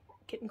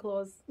 Kitten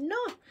claws. No.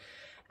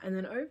 And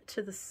then over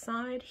to the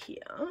side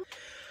here.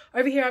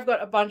 Over here I've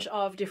got a bunch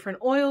of different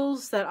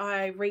oils that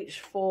I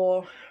reach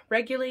for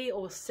regularly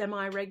or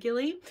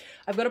semi-regularly.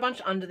 I've got a bunch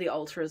under the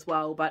altar as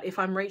well, but if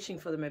I'm reaching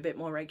for them a bit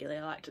more regularly,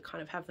 I like to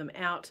kind of have them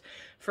out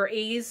for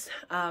ease.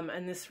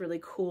 And this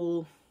really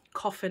cool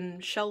coffin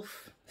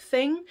shelf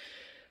thing.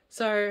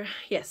 So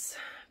yes,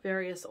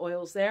 various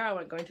oils there. I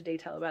won't go into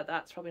detail about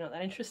that. It's probably not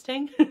that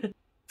interesting.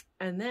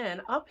 And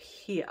then up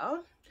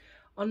here,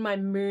 on my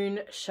moon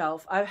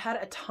shelf, I've had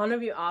a ton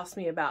of you ask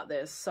me about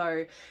this.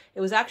 So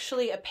it was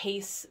actually a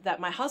piece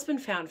that my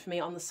husband found for me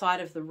on the side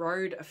of the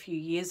road a few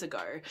years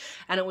ago.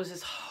 And it was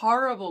this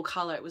horrible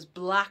color. It was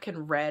black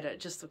and red. It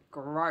just looked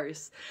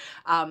gross.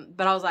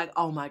 But I was like,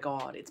 oh my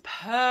God, it's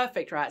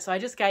perfect, right? So I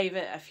just gave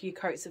it a few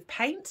coats of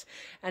paint,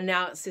 and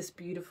now it's this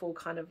beautiful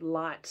kind of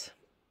light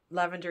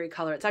lavendery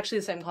color. It's actually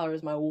the same color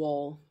as my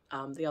wall.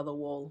 the other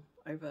wall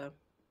over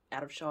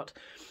out of shot.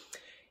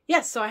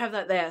 Yes, so I have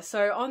that there.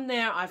 So on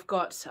there I've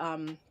got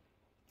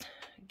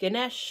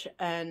Ganesh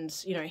and,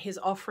 you know, his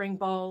offering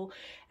bowl,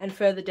 and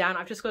further down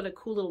I've just got a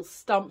cool little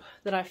stump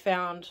that I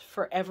found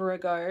forever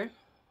ago.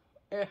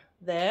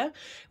 There it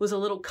was a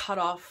little cut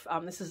off.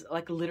 This is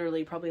like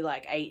literally probably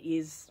like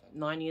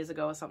 9 years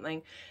ago or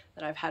something,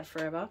 that I've had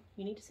forever.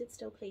 You need to sit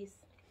still, please.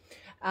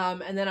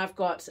 And then I've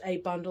got a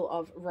bundle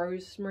of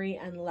rosemary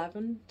and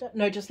lavender.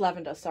 No, just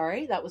lavender,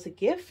 sorry. That was a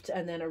gift.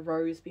 And then a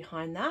rose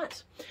behind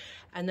that.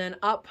 And then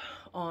up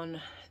on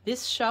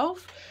this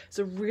shelf, it's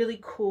a really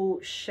cool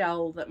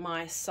shell that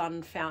my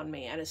son found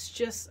me. And it's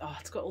just, oh,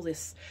 it's got all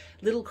this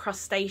little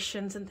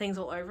crustaceans and things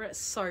all over it. It's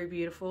so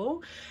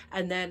beautiful.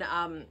 And then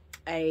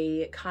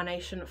a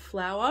carnation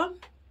flower.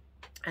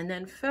 And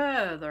then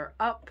further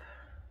up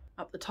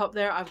the top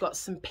there, I've got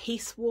some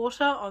peace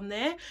water on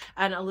there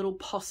and a little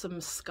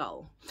possum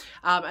skull.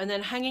 And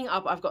then hanging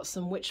up, I've got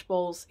some witch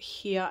balls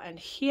here and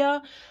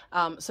here.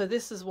 So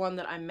this is one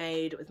that I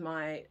made with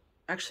my,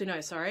 actually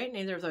no, sorry,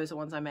 neither of those are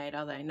ones I made,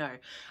 are they? No.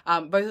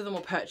 Both of them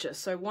were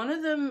purchased. So one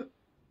of them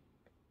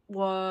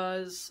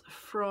was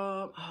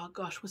from, oh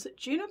gosh, was it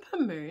Juniper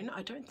Moon?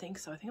 I don't think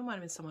so. I think it might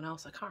have been someone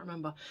else. I can't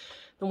remember.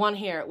 The one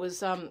here, it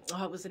was oh,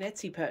 it was an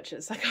Etsy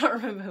purchase. I can't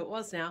remember who it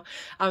was now.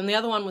 The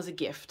other one was a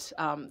gift,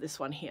 this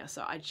one here.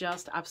 So I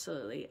just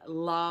absolutely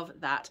love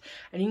that.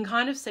 And you can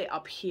kind of see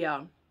up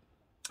here,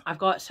 I've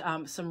got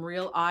some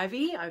real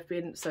ivy.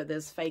 So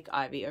there's fake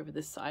ivy over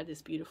this side,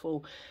 this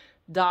beautiful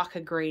darker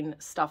green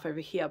stuff over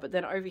here, but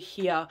then over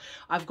here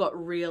I've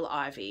got real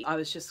ivy. I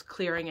was just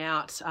clearing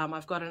out,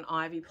 I've got an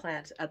ivy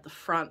plant at the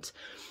front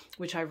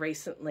which I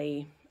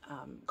recently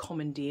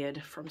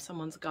commandeered from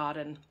someone's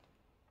garden,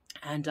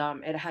 and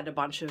it had a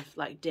bunch of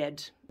like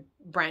dead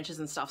branches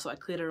and stuff, so I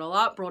cleared it all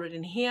up, brought it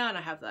in here, and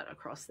I have that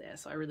across there,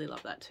 so I really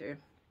love that too.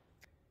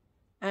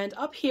 And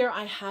up here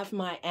I have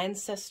my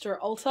Ancestor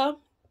altar.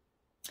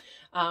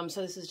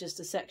 So this is just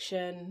a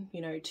section,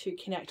 you know, to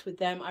connect with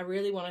them. I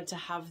really wanted to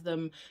have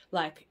them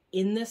like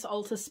in this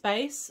altar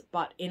space,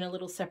 but in a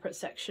little separate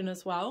section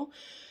as well.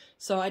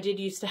 So I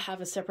did used to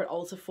have a separate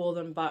altar for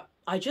them, but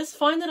I just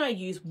find that I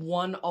use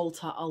one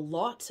altar a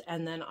lot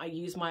and then I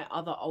use my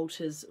other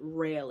altars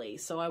rarely.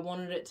 So I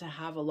wanted it to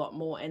have a lot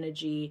more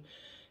energy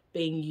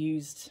being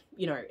used,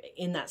 you know,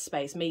 in that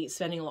space, me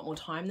spending a lot more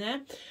time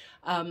there.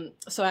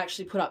 So I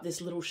actually put up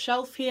this little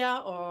shelf here,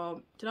 or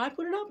did I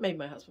put it up? Maybe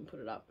my husband put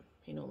it up.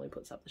 He normally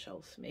puts up the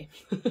shelves for me.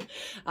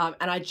 And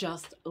I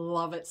just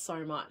love it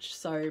so much.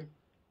 So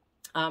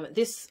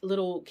this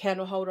little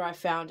candle holder I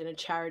found in a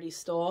charity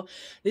store.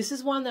 This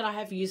is one that I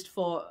have used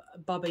for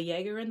Baba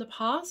Yaga in the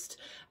past.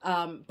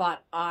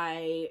 But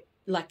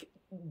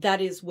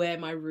that is where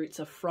my roots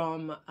are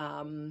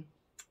from.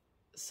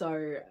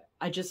 So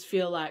I just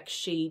feel like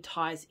she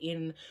ties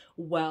in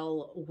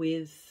well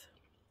with,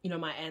 you know,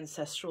 my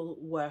ancestral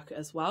work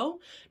as well.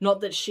 Not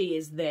that she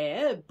is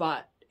there,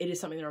 but it is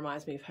something that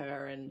reminds me of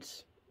her, and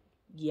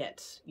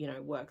yet, you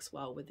know, works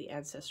well with the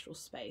ancestral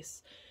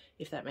space,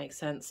 if that makes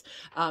sense.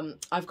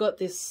 I've got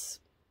this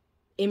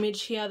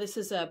image here. This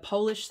is a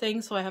Polish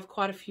thing, so I have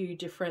quite a few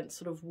different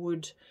sort of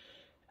wood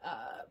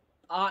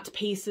art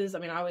pieces. I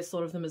mean, I always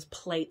thought of them as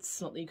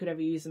plates, not that you could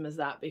ever use them as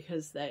that,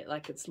 because they,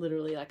 like, it's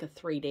literally like a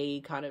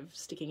 3D kind of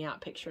sticking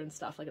out picture and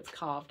stuff, like it's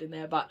carved in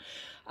there. But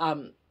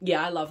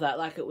yeah, I love that.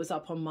 Like, it was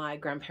up on my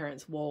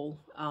grandparents' wall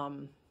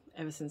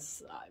ever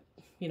since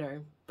you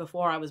know,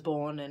 before I was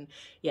born, and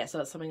yeah, so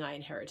that's something I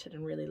inherited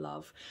and really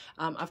love.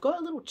 I've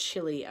got a little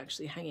chili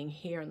actually hanging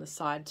here on the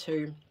side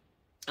too.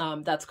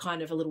 That's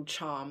kind of a little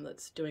charm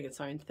that's doing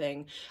its own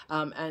thing.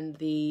 And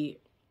the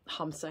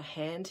Hamsa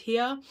hand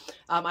here.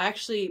 I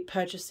actually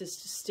purchased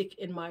this to stick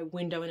in my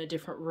window in a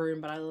different room,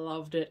 but I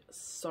loved it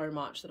so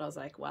much that I was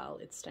like, well,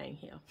 it's staying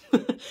here.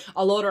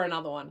 I'll order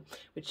another one,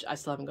 which I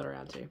still haven't got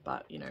around to,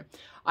 but you know,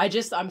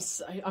 I'm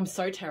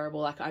so terrible.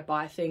 Like, I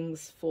buy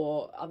things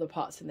for other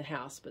parts in the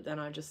house, but then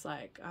I'm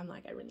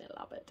like, I really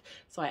love it.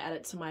 So I add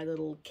it to my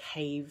little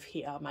cave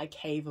here, my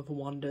cave of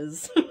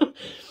wonders.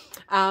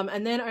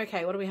 And then,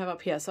 okay, what do we have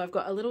up here? So I've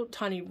got a little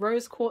tiny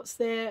rose quartz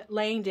there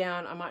laying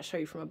down. I might show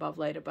you from above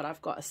later, but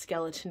I've got a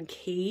skeleton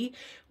key,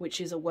 which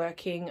is a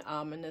working,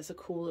 and there's a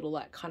cool little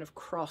like kind of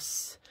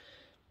cross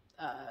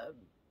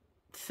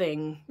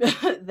thing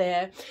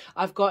there.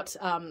 I've got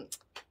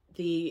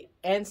the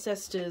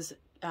Ancestors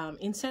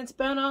incense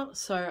burner,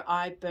 so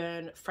I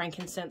burn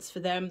frankincense for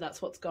them.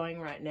 That's what's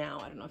going right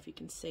now. I don't know if you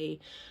can see,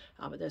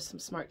 but there's some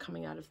smoke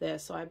coming out of there,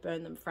 so I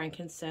burn them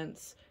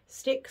frankincense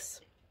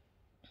sticks.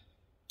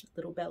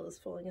 Little Bella's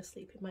falling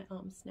asleep in my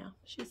arms now.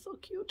 She's so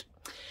cute.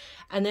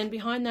 And then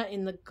behind that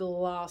in the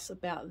glass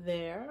about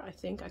there, I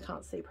think, I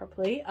can't see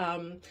properly,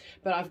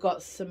 but I've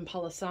got some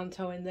Palo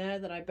Santo in there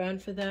that I burn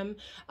for them.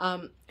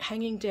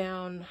 Hanging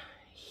down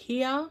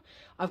here,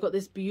 I've got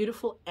this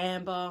beautiful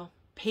amber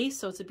piece.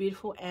 So it's a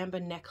beautiful amber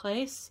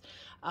necklace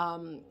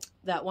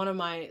that one of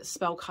my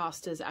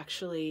spellcasters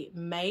actually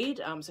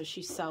made. So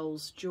she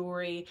sells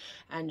jewelry,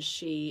 and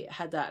she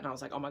had that, and I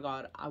was like, oh my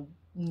god, I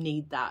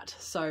need that.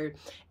 So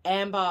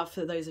amber,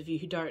 for those of you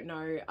who don't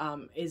know,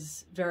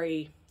 is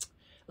very,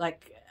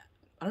 like,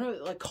 I don't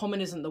know, like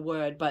common isn't the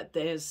word, but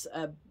there's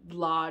a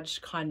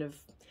large kind of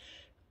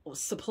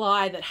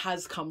supply that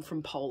has come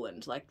from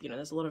Poland. Like, you know,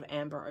 there's a lot of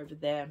amber over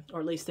there, or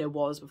at least there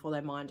was before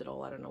they mined it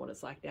all. I don't know what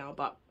it's like now,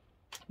 but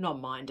not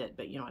mined it,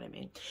 but you know what I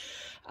mean.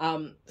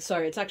 So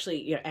it's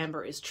actually, you know,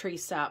 amber is tree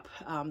sap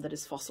that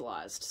is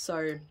fossilized.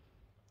 So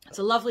it's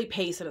a lovely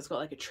piece, and it's got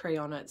like a tree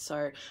on it.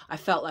 So I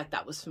felt like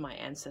that was for my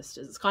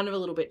ancestors. It's kind of a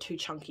little bit too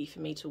chunky for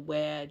me to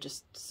wear,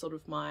 just sort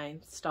of my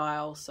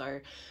style.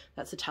 So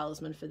that's a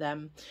talisman for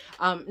them.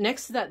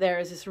 Next to that, there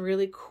is this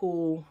really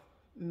cool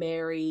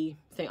Mary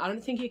thing. I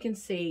don't think you can't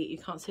see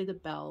the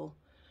bell.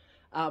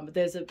 But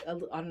there's I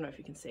don't know if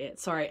you can see it.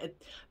 Sorry,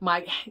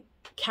 my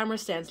camera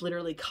stand's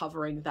literally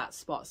covering that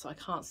spot, so I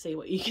can't see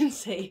what you can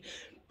see.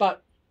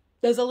 But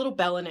there's a little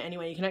bell in it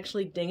anyway. You can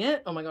actually ding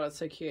it. Oh my God, it's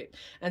so cute.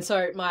 And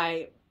so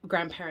my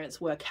grandparents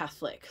were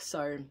Catholic,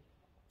 so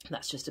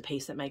that's just a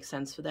piece that makes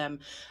sense for them.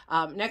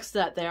 Next to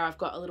that there, I've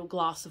got a little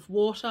glass of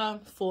water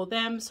for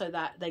them, so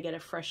that they get a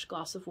fresh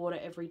glass of water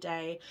every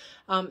day.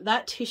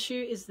 That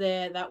tissue is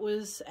there. That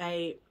was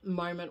a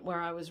moment where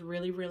I was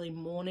really, really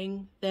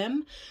mourning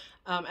them.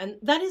 And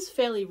that is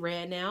fairly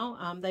rare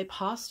now. They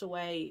passed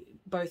away,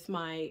 both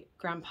my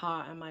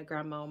grandpa and my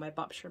grandma, my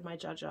bupsha and my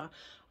judger,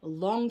 a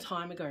long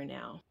time ago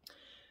now.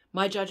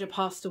 My judger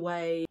passed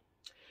away,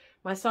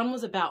 my son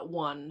was about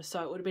 1,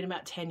 so it would have been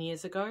about 10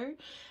 years ago.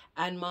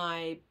 And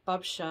my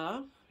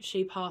bupsha,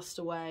 she passed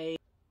away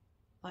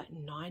like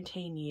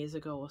 19 years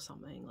ago or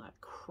something, like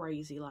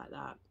crazy like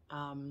that.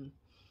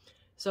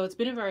 So it's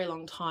been a very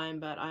long time,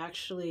 but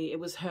it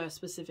was her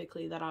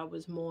specifically that I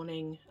was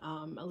mourning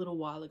a little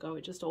while ago.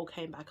 It just all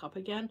came back up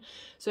again.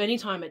 So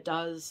anytime it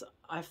does,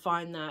 I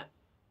find that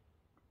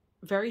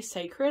very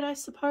sacred, I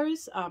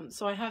suppose.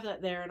 So I have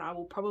that there, and I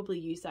will probably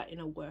use that in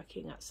a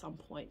working at some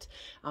point.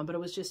 But it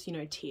was just, you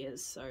know,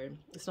 tears, so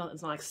it's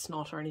not like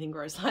snot or anything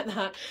gross like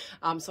that.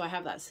 So I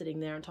have that sitting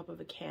there on top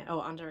of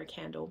under a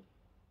candle.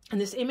 And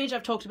this image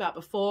I've talked about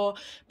before,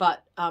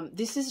 but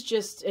this is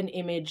just an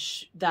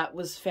image that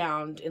was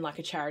found in like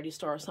a charity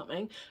store or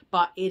something,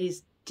 but it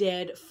is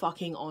dead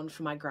fucking on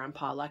for my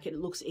grandpa. Like, it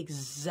looks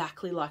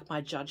exactly like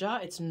my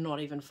judger. It's not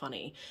even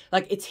funny.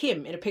 Like, it's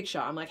him in a picture.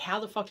 I'm like, how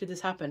the fuck did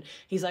this happen?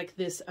 He's like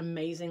this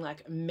amazing,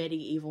 like,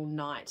 medieval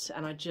knight,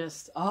 and I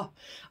just, oh,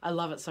 I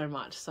love it so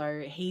much.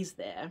 So he's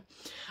there.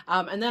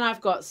 And then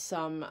I've got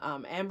some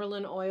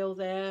amberlin oil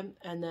there,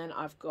 and then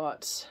I've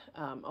got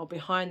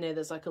behind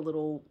there's like a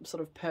little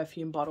sort of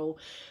perfume bottle,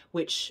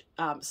 which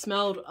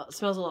smells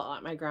a lot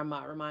like my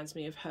grandma. It reminds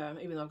me of her,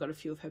 even though I've got a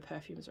few of her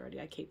perfumes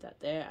already. I keep that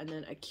there. And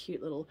then a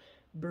cute little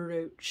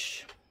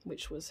brooch,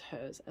 which was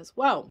hers as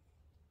well.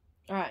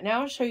 All right,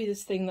 now I'll show you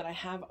this thing that I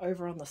have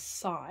over on the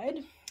side.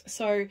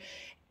 So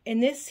in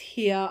this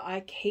here,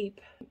 I keep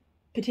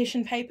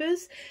petition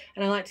papers,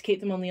 and I like to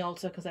keep them on the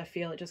altar because I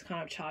feel it just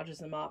kind of charges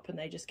them up, and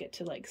they just get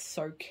to like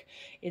soak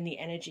in the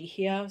energy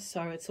here.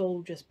 So it's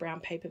all just brown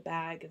paper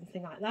bag and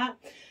thing like that.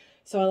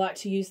 So I like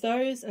to use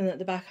those. And at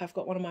the back, I've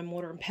got one of my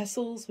mortar and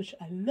pestles, which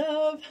I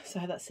love. So I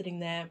have that sitting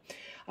there.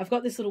 I've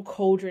got this little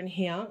cauldron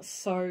here.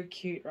 So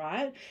cute,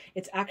 right?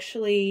 It's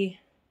actually,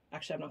 I'm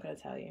not going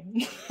to tell you.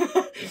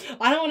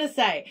 I don't want to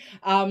say.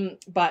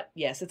 But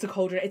yes, it's a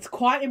cauldron. It's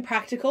quite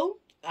impractical.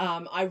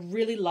 I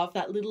really love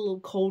that little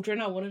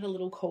cauldron. I wanted a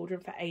little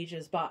cauldron for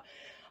ages, but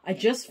I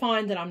just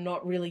find that I'm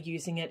not really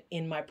using it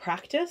in my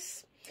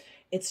practice.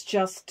 It's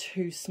just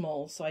too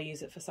small. So I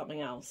use it for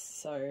something else.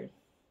 So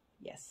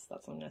yes,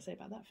 that's what I'm going to say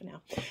about that for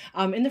now.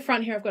 In the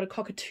front here, I've got a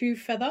cockatoo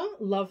feather.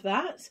 Love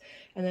that.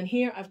 And then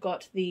here I've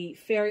got the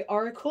fairy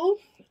oracle.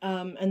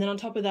 And then on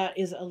top of that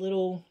is a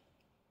little,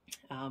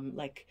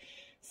 like,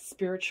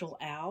 spiritual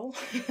owl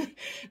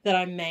that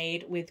I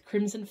made with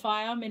crimson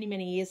fire many,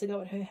 many years ago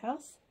at her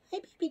house.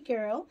 Hey, baby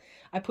girl.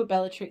 I put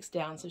Bellatrix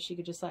down so she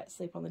could just like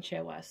sleep on the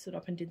chair while I stood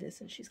up and did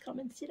this, and she's come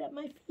and sit at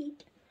my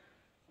feet.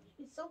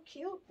 She's so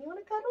cute. You want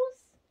to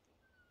cuddles?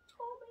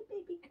 Oh, my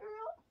baby girl.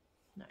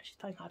 No, she's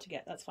playing hard to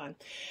get. That's fine.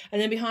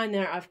 And then behind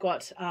there, I've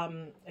got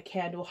a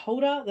candle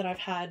holder that I've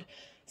had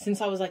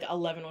since I was like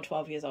 11 or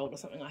 12 years old or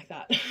something like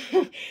that.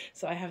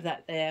 So I have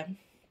that there.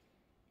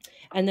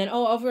 And then,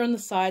 oh, over on the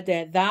side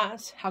there,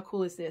 how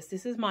cool is this?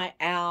 This is my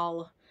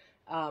owl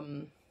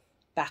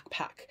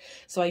backpack.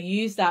 So I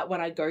use that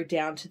when I go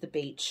down to the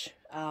beach,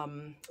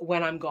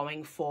 when I'm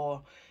going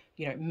for,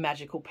 you know,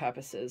 magical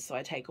purposes. So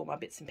I take all my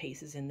bits and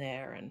pieces in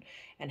there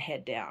and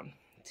head down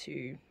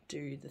to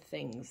do the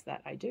things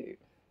that I do.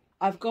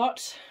 I've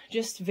got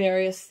just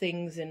various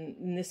things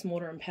in this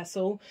mortar and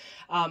pestle.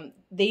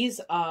 These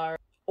are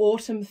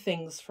autumn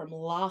things from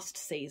last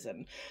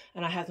season,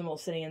 and I have them all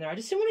sitting in there. I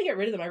just didn't want to get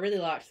rid of them. I really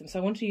liked them, so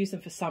I wanted to use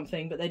them for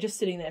something, but they're just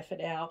sitting there for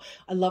now.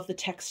 I love the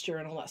texture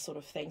and all that sort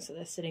of thing, so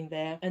they're sitting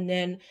there. And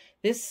then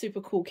this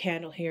super cool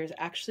candle here is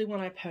actually one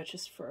I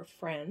purchased for a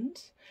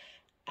friend,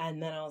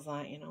 And then I was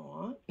like, you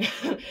know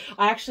what?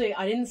 I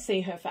didn't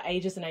see her for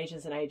ages and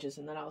ages and ages.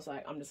 And then I was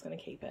like, I'm just going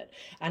to keep it.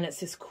 And it's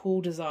this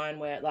cool design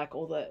where like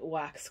all the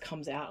wax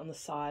comes out on the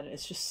side.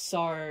 It's just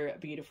so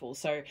beautiful.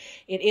 So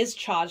it is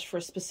charged for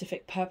a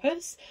specific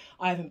purpose.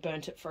 I haven't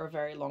burnt it for a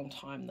very long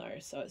time though.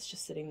 So it's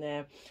just sitting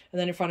there. And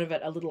then in front of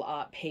it, a little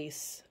art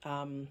piece.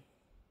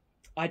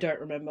 I don't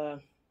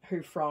remember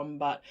who from,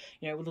 but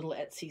you know, a little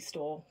Etsy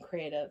store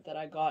creator that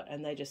I got,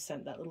 and they just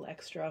sent that little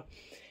extra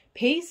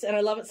piece, and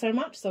I love it so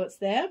much, so it's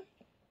there.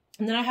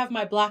 And then I have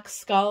my black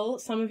skull.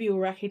 Some of you will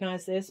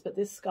recognize this, but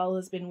this skull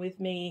has been with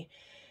me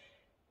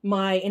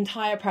my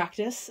entire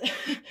practice.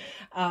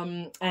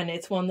 And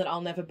it's one that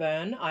I'll never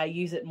burn. I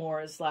use it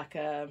more as like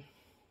a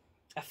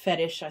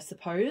fetish, I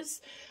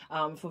suppose,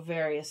 for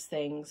various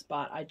things,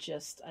 but I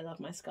love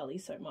my Scully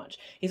so much.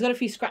 He's got a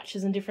few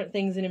scratches and different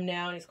things in him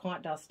now, and he's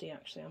quite dusty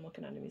actually. I'm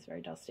looking at him, he's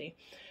very dusty,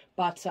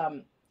 but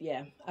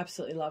yeah,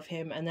 absolutely love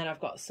him. And then I've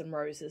got some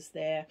roses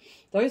there.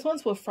 Those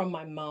ones were from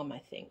my mum, I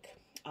think.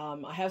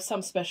 I have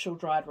some special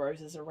dried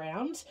roses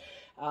around,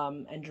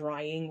 and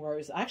drying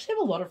roses. I actually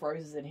have a lot of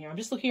roses in here. I'm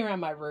just looking around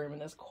my room and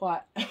there's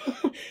quite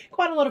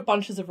quite a lot of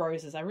bunches of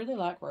roses. I really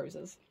like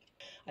roses.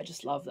 I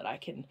just love that I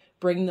can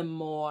bring them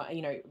more,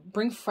 you know,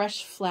 bring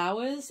fresh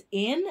flowers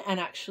in and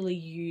actually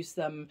use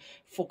them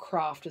for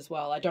craft as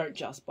well. I don't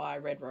just buy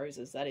red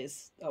roses,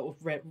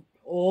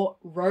 or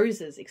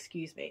roses,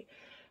 excuse me.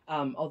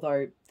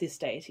 Although this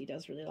deity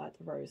does really like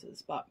the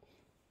roses, but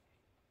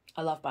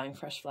I love buying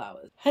fresh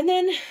flowers. And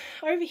then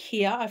over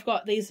here, I've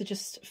got, these are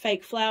just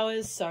fake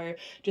flowers. So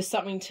just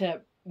something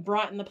to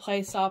brighten the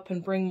place up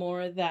and bring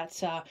more of that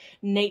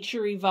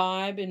naturey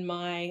vibe in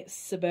my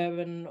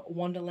suburban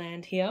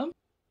wonderland here.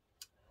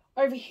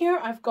 Over here,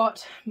 I've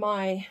got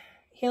my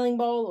healing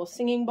bowl or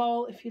singing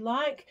bowl, if you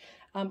like.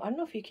 I don't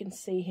know if you can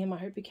see him. I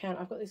hope you can.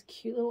 I've got this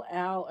cute little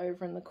owl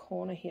over in the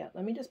corner here.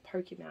 Let me just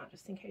poke him out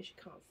just in case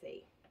you can't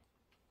see.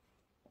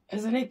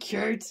 Isn't it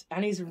cute?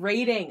 And he's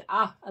reading.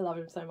 Ah, I love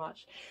him so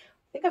much.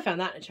 I think I found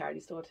that in a charity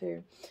store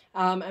too.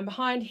 And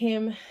behind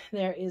him,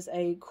 there is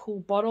a cool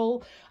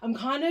bottle. I'm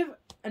kind of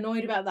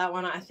annoyed about that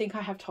one. I think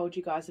I have told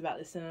you guys about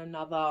this in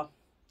another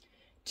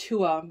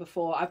tour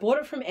before. I bought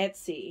it from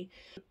Etsy,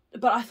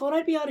 but I thought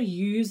I'd be able to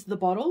use the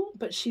bottle,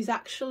 but she's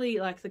actually,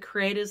 like, the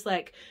creator's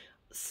like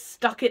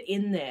stuck it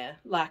in there,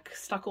 like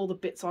stuck all the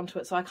bits onto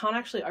it. So I can't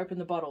actually open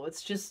the bottle.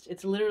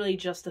 It's literally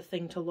just a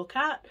thing to look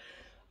at.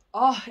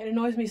 Oh, it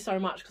annoys me so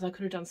much because I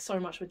could have done so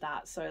much with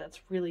that. So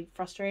that's really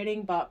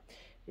frustrating, but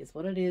it is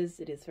what it is.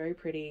 It is very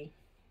pretty.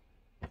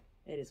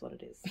 It is what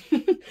it is.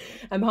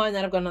 And behind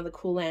that, I've got another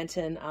cool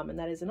lantern. And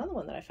that is another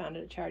one that I found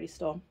at a charity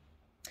store.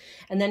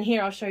 And then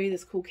here, I'll show you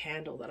this cool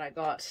candle that I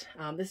got.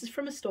 This is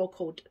from a store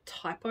called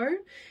Typo.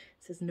 It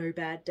says no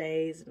bad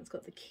days, and it's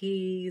got the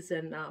keys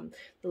and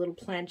the little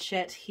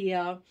planchette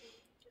here.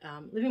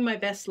 Living my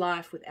best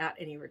life without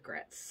any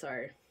regrets.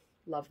 So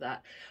love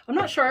that. I'm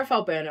not sure if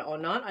I'll burn it or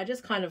not. I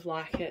just kind of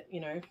like it,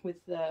 you know,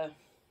 with the,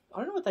 I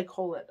don't know what they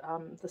call it,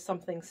 the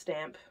something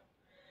stamp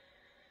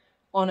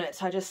on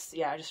it. I just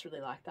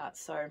really like that.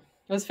 So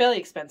it was fairly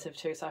expensive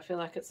too, so I feel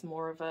like it's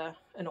more of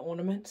an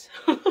ornament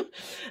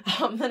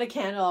than a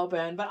candle I'll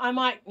burn. But I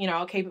might, you know,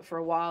 I'll keep it for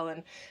a while,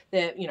 and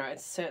there, you know,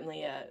 it's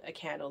certainly a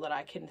candle that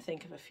I can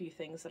think of a few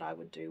things that I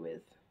would do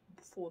with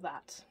for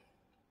that.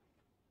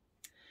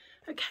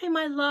 Okay,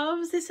 my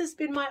loves, this has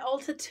been my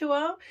altar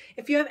tour.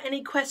 If you have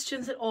any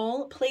questions at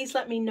all, please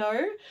let me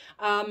know.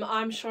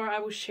 I'm sure I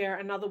will share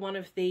another one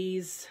of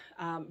these,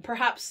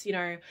 perhaps, you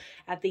know,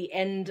 at the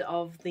end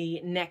of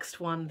the next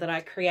one that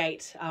I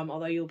create,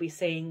 although you'll be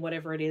seeing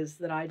whatever it is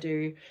that I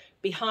do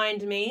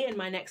behind me in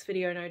my next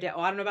video, no doubt.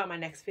 Oh, I don't know about my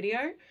next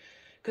video,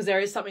 because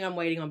there is something I'm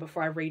waiting on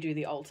before I redo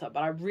the altar,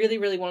 but I really,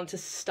 really wanted to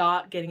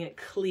start getting it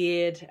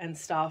cleared and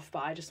stuff,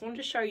 but I just wanted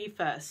to show you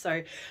first. So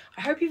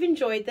I hope you've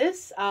enjoyed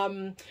this.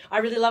 I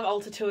really love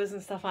altar tours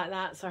and stuff like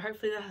that, so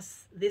hopefully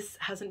this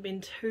hasn't been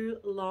too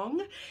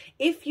long.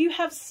 If you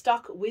have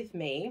stuck with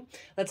me,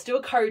 let's do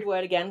a code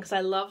word again, because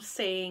I love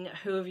seeing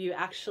who of you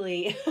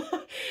actually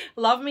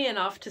love me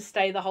enough to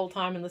stay the whole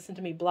time and listen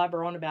to me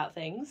blabber on about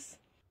things.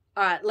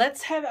 All right,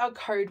 let's have our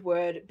code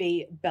word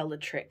be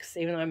Bellatrix,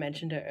 even though I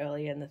mentioned her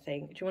earlier in the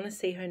thing. Do you want to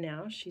see her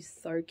now? She's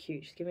so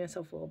cute. She's giving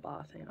herself a little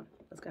bath. Hang on.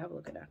 Let's go have a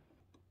look at her.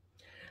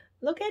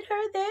 Look at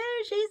her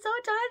there. She's so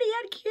tiny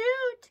and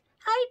cute.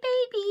 Hi,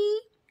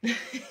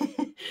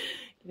 baby.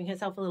 Giving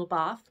herself a little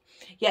bath.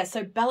 Yeah,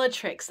 so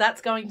Bellatrix,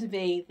 that's going to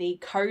be the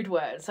code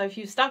word. So if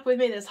you've stuck with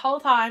me this whole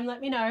time,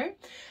 let me know.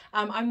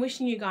 I'm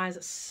wishing you guys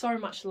so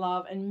much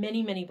love and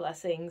many, many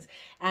blessings.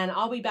 And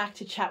I'll be back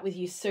to chat with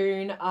you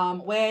soon.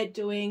 We're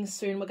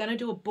going to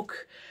do a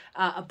book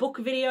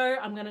video.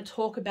 I'm going to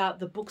talk about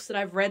the books that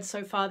I've read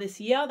so far this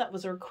year. That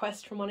was a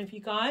request from one of you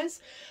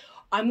guys.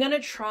 I'm going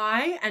to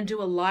try and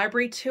do a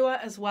library tour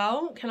as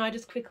well. Can I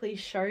just quickly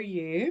show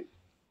you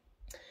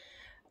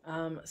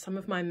some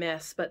of my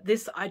mess? But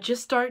this, I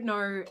just don't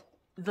know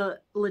the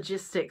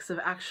logistics of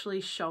actually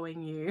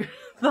showing you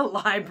the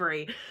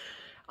library.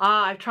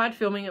 I've tried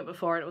filming it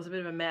before and it was a bit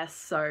of a mess.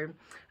 So,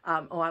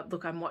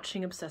 look, I'm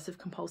watching Obsessive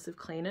Compulsive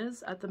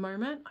Cleaners at the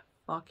moment.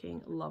 I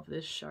fucking love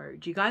this show.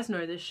 Do you guys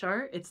know this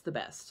show? It's the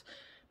best.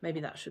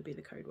 Maybe that should be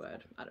the code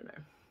word. I don't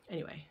know.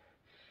 Anyway,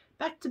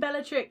 back to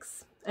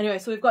Bellatrix. Anyway,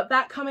 so we've got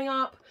that coming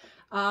up.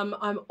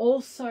 I'm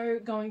also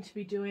going to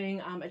be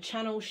doing a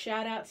channel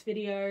shout outs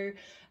video.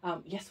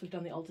 Yes, we've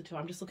done the altar tour.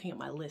 I'm just looking at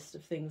my list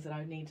of things that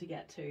I need to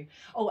get to.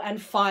 Oh,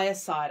 and fire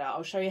cider.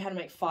 I'll show you how to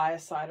make fire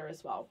cider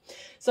as well.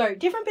 So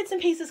different bits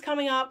and pieces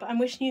coming up. I'm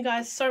wishing you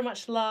guys so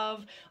much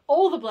love,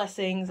 all the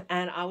blessings,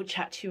 and I will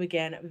chat to you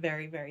again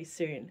very, very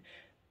soon.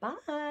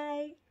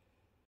 Bye.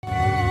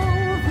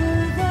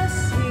 Over the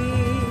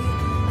sea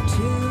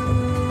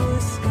to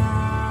sky.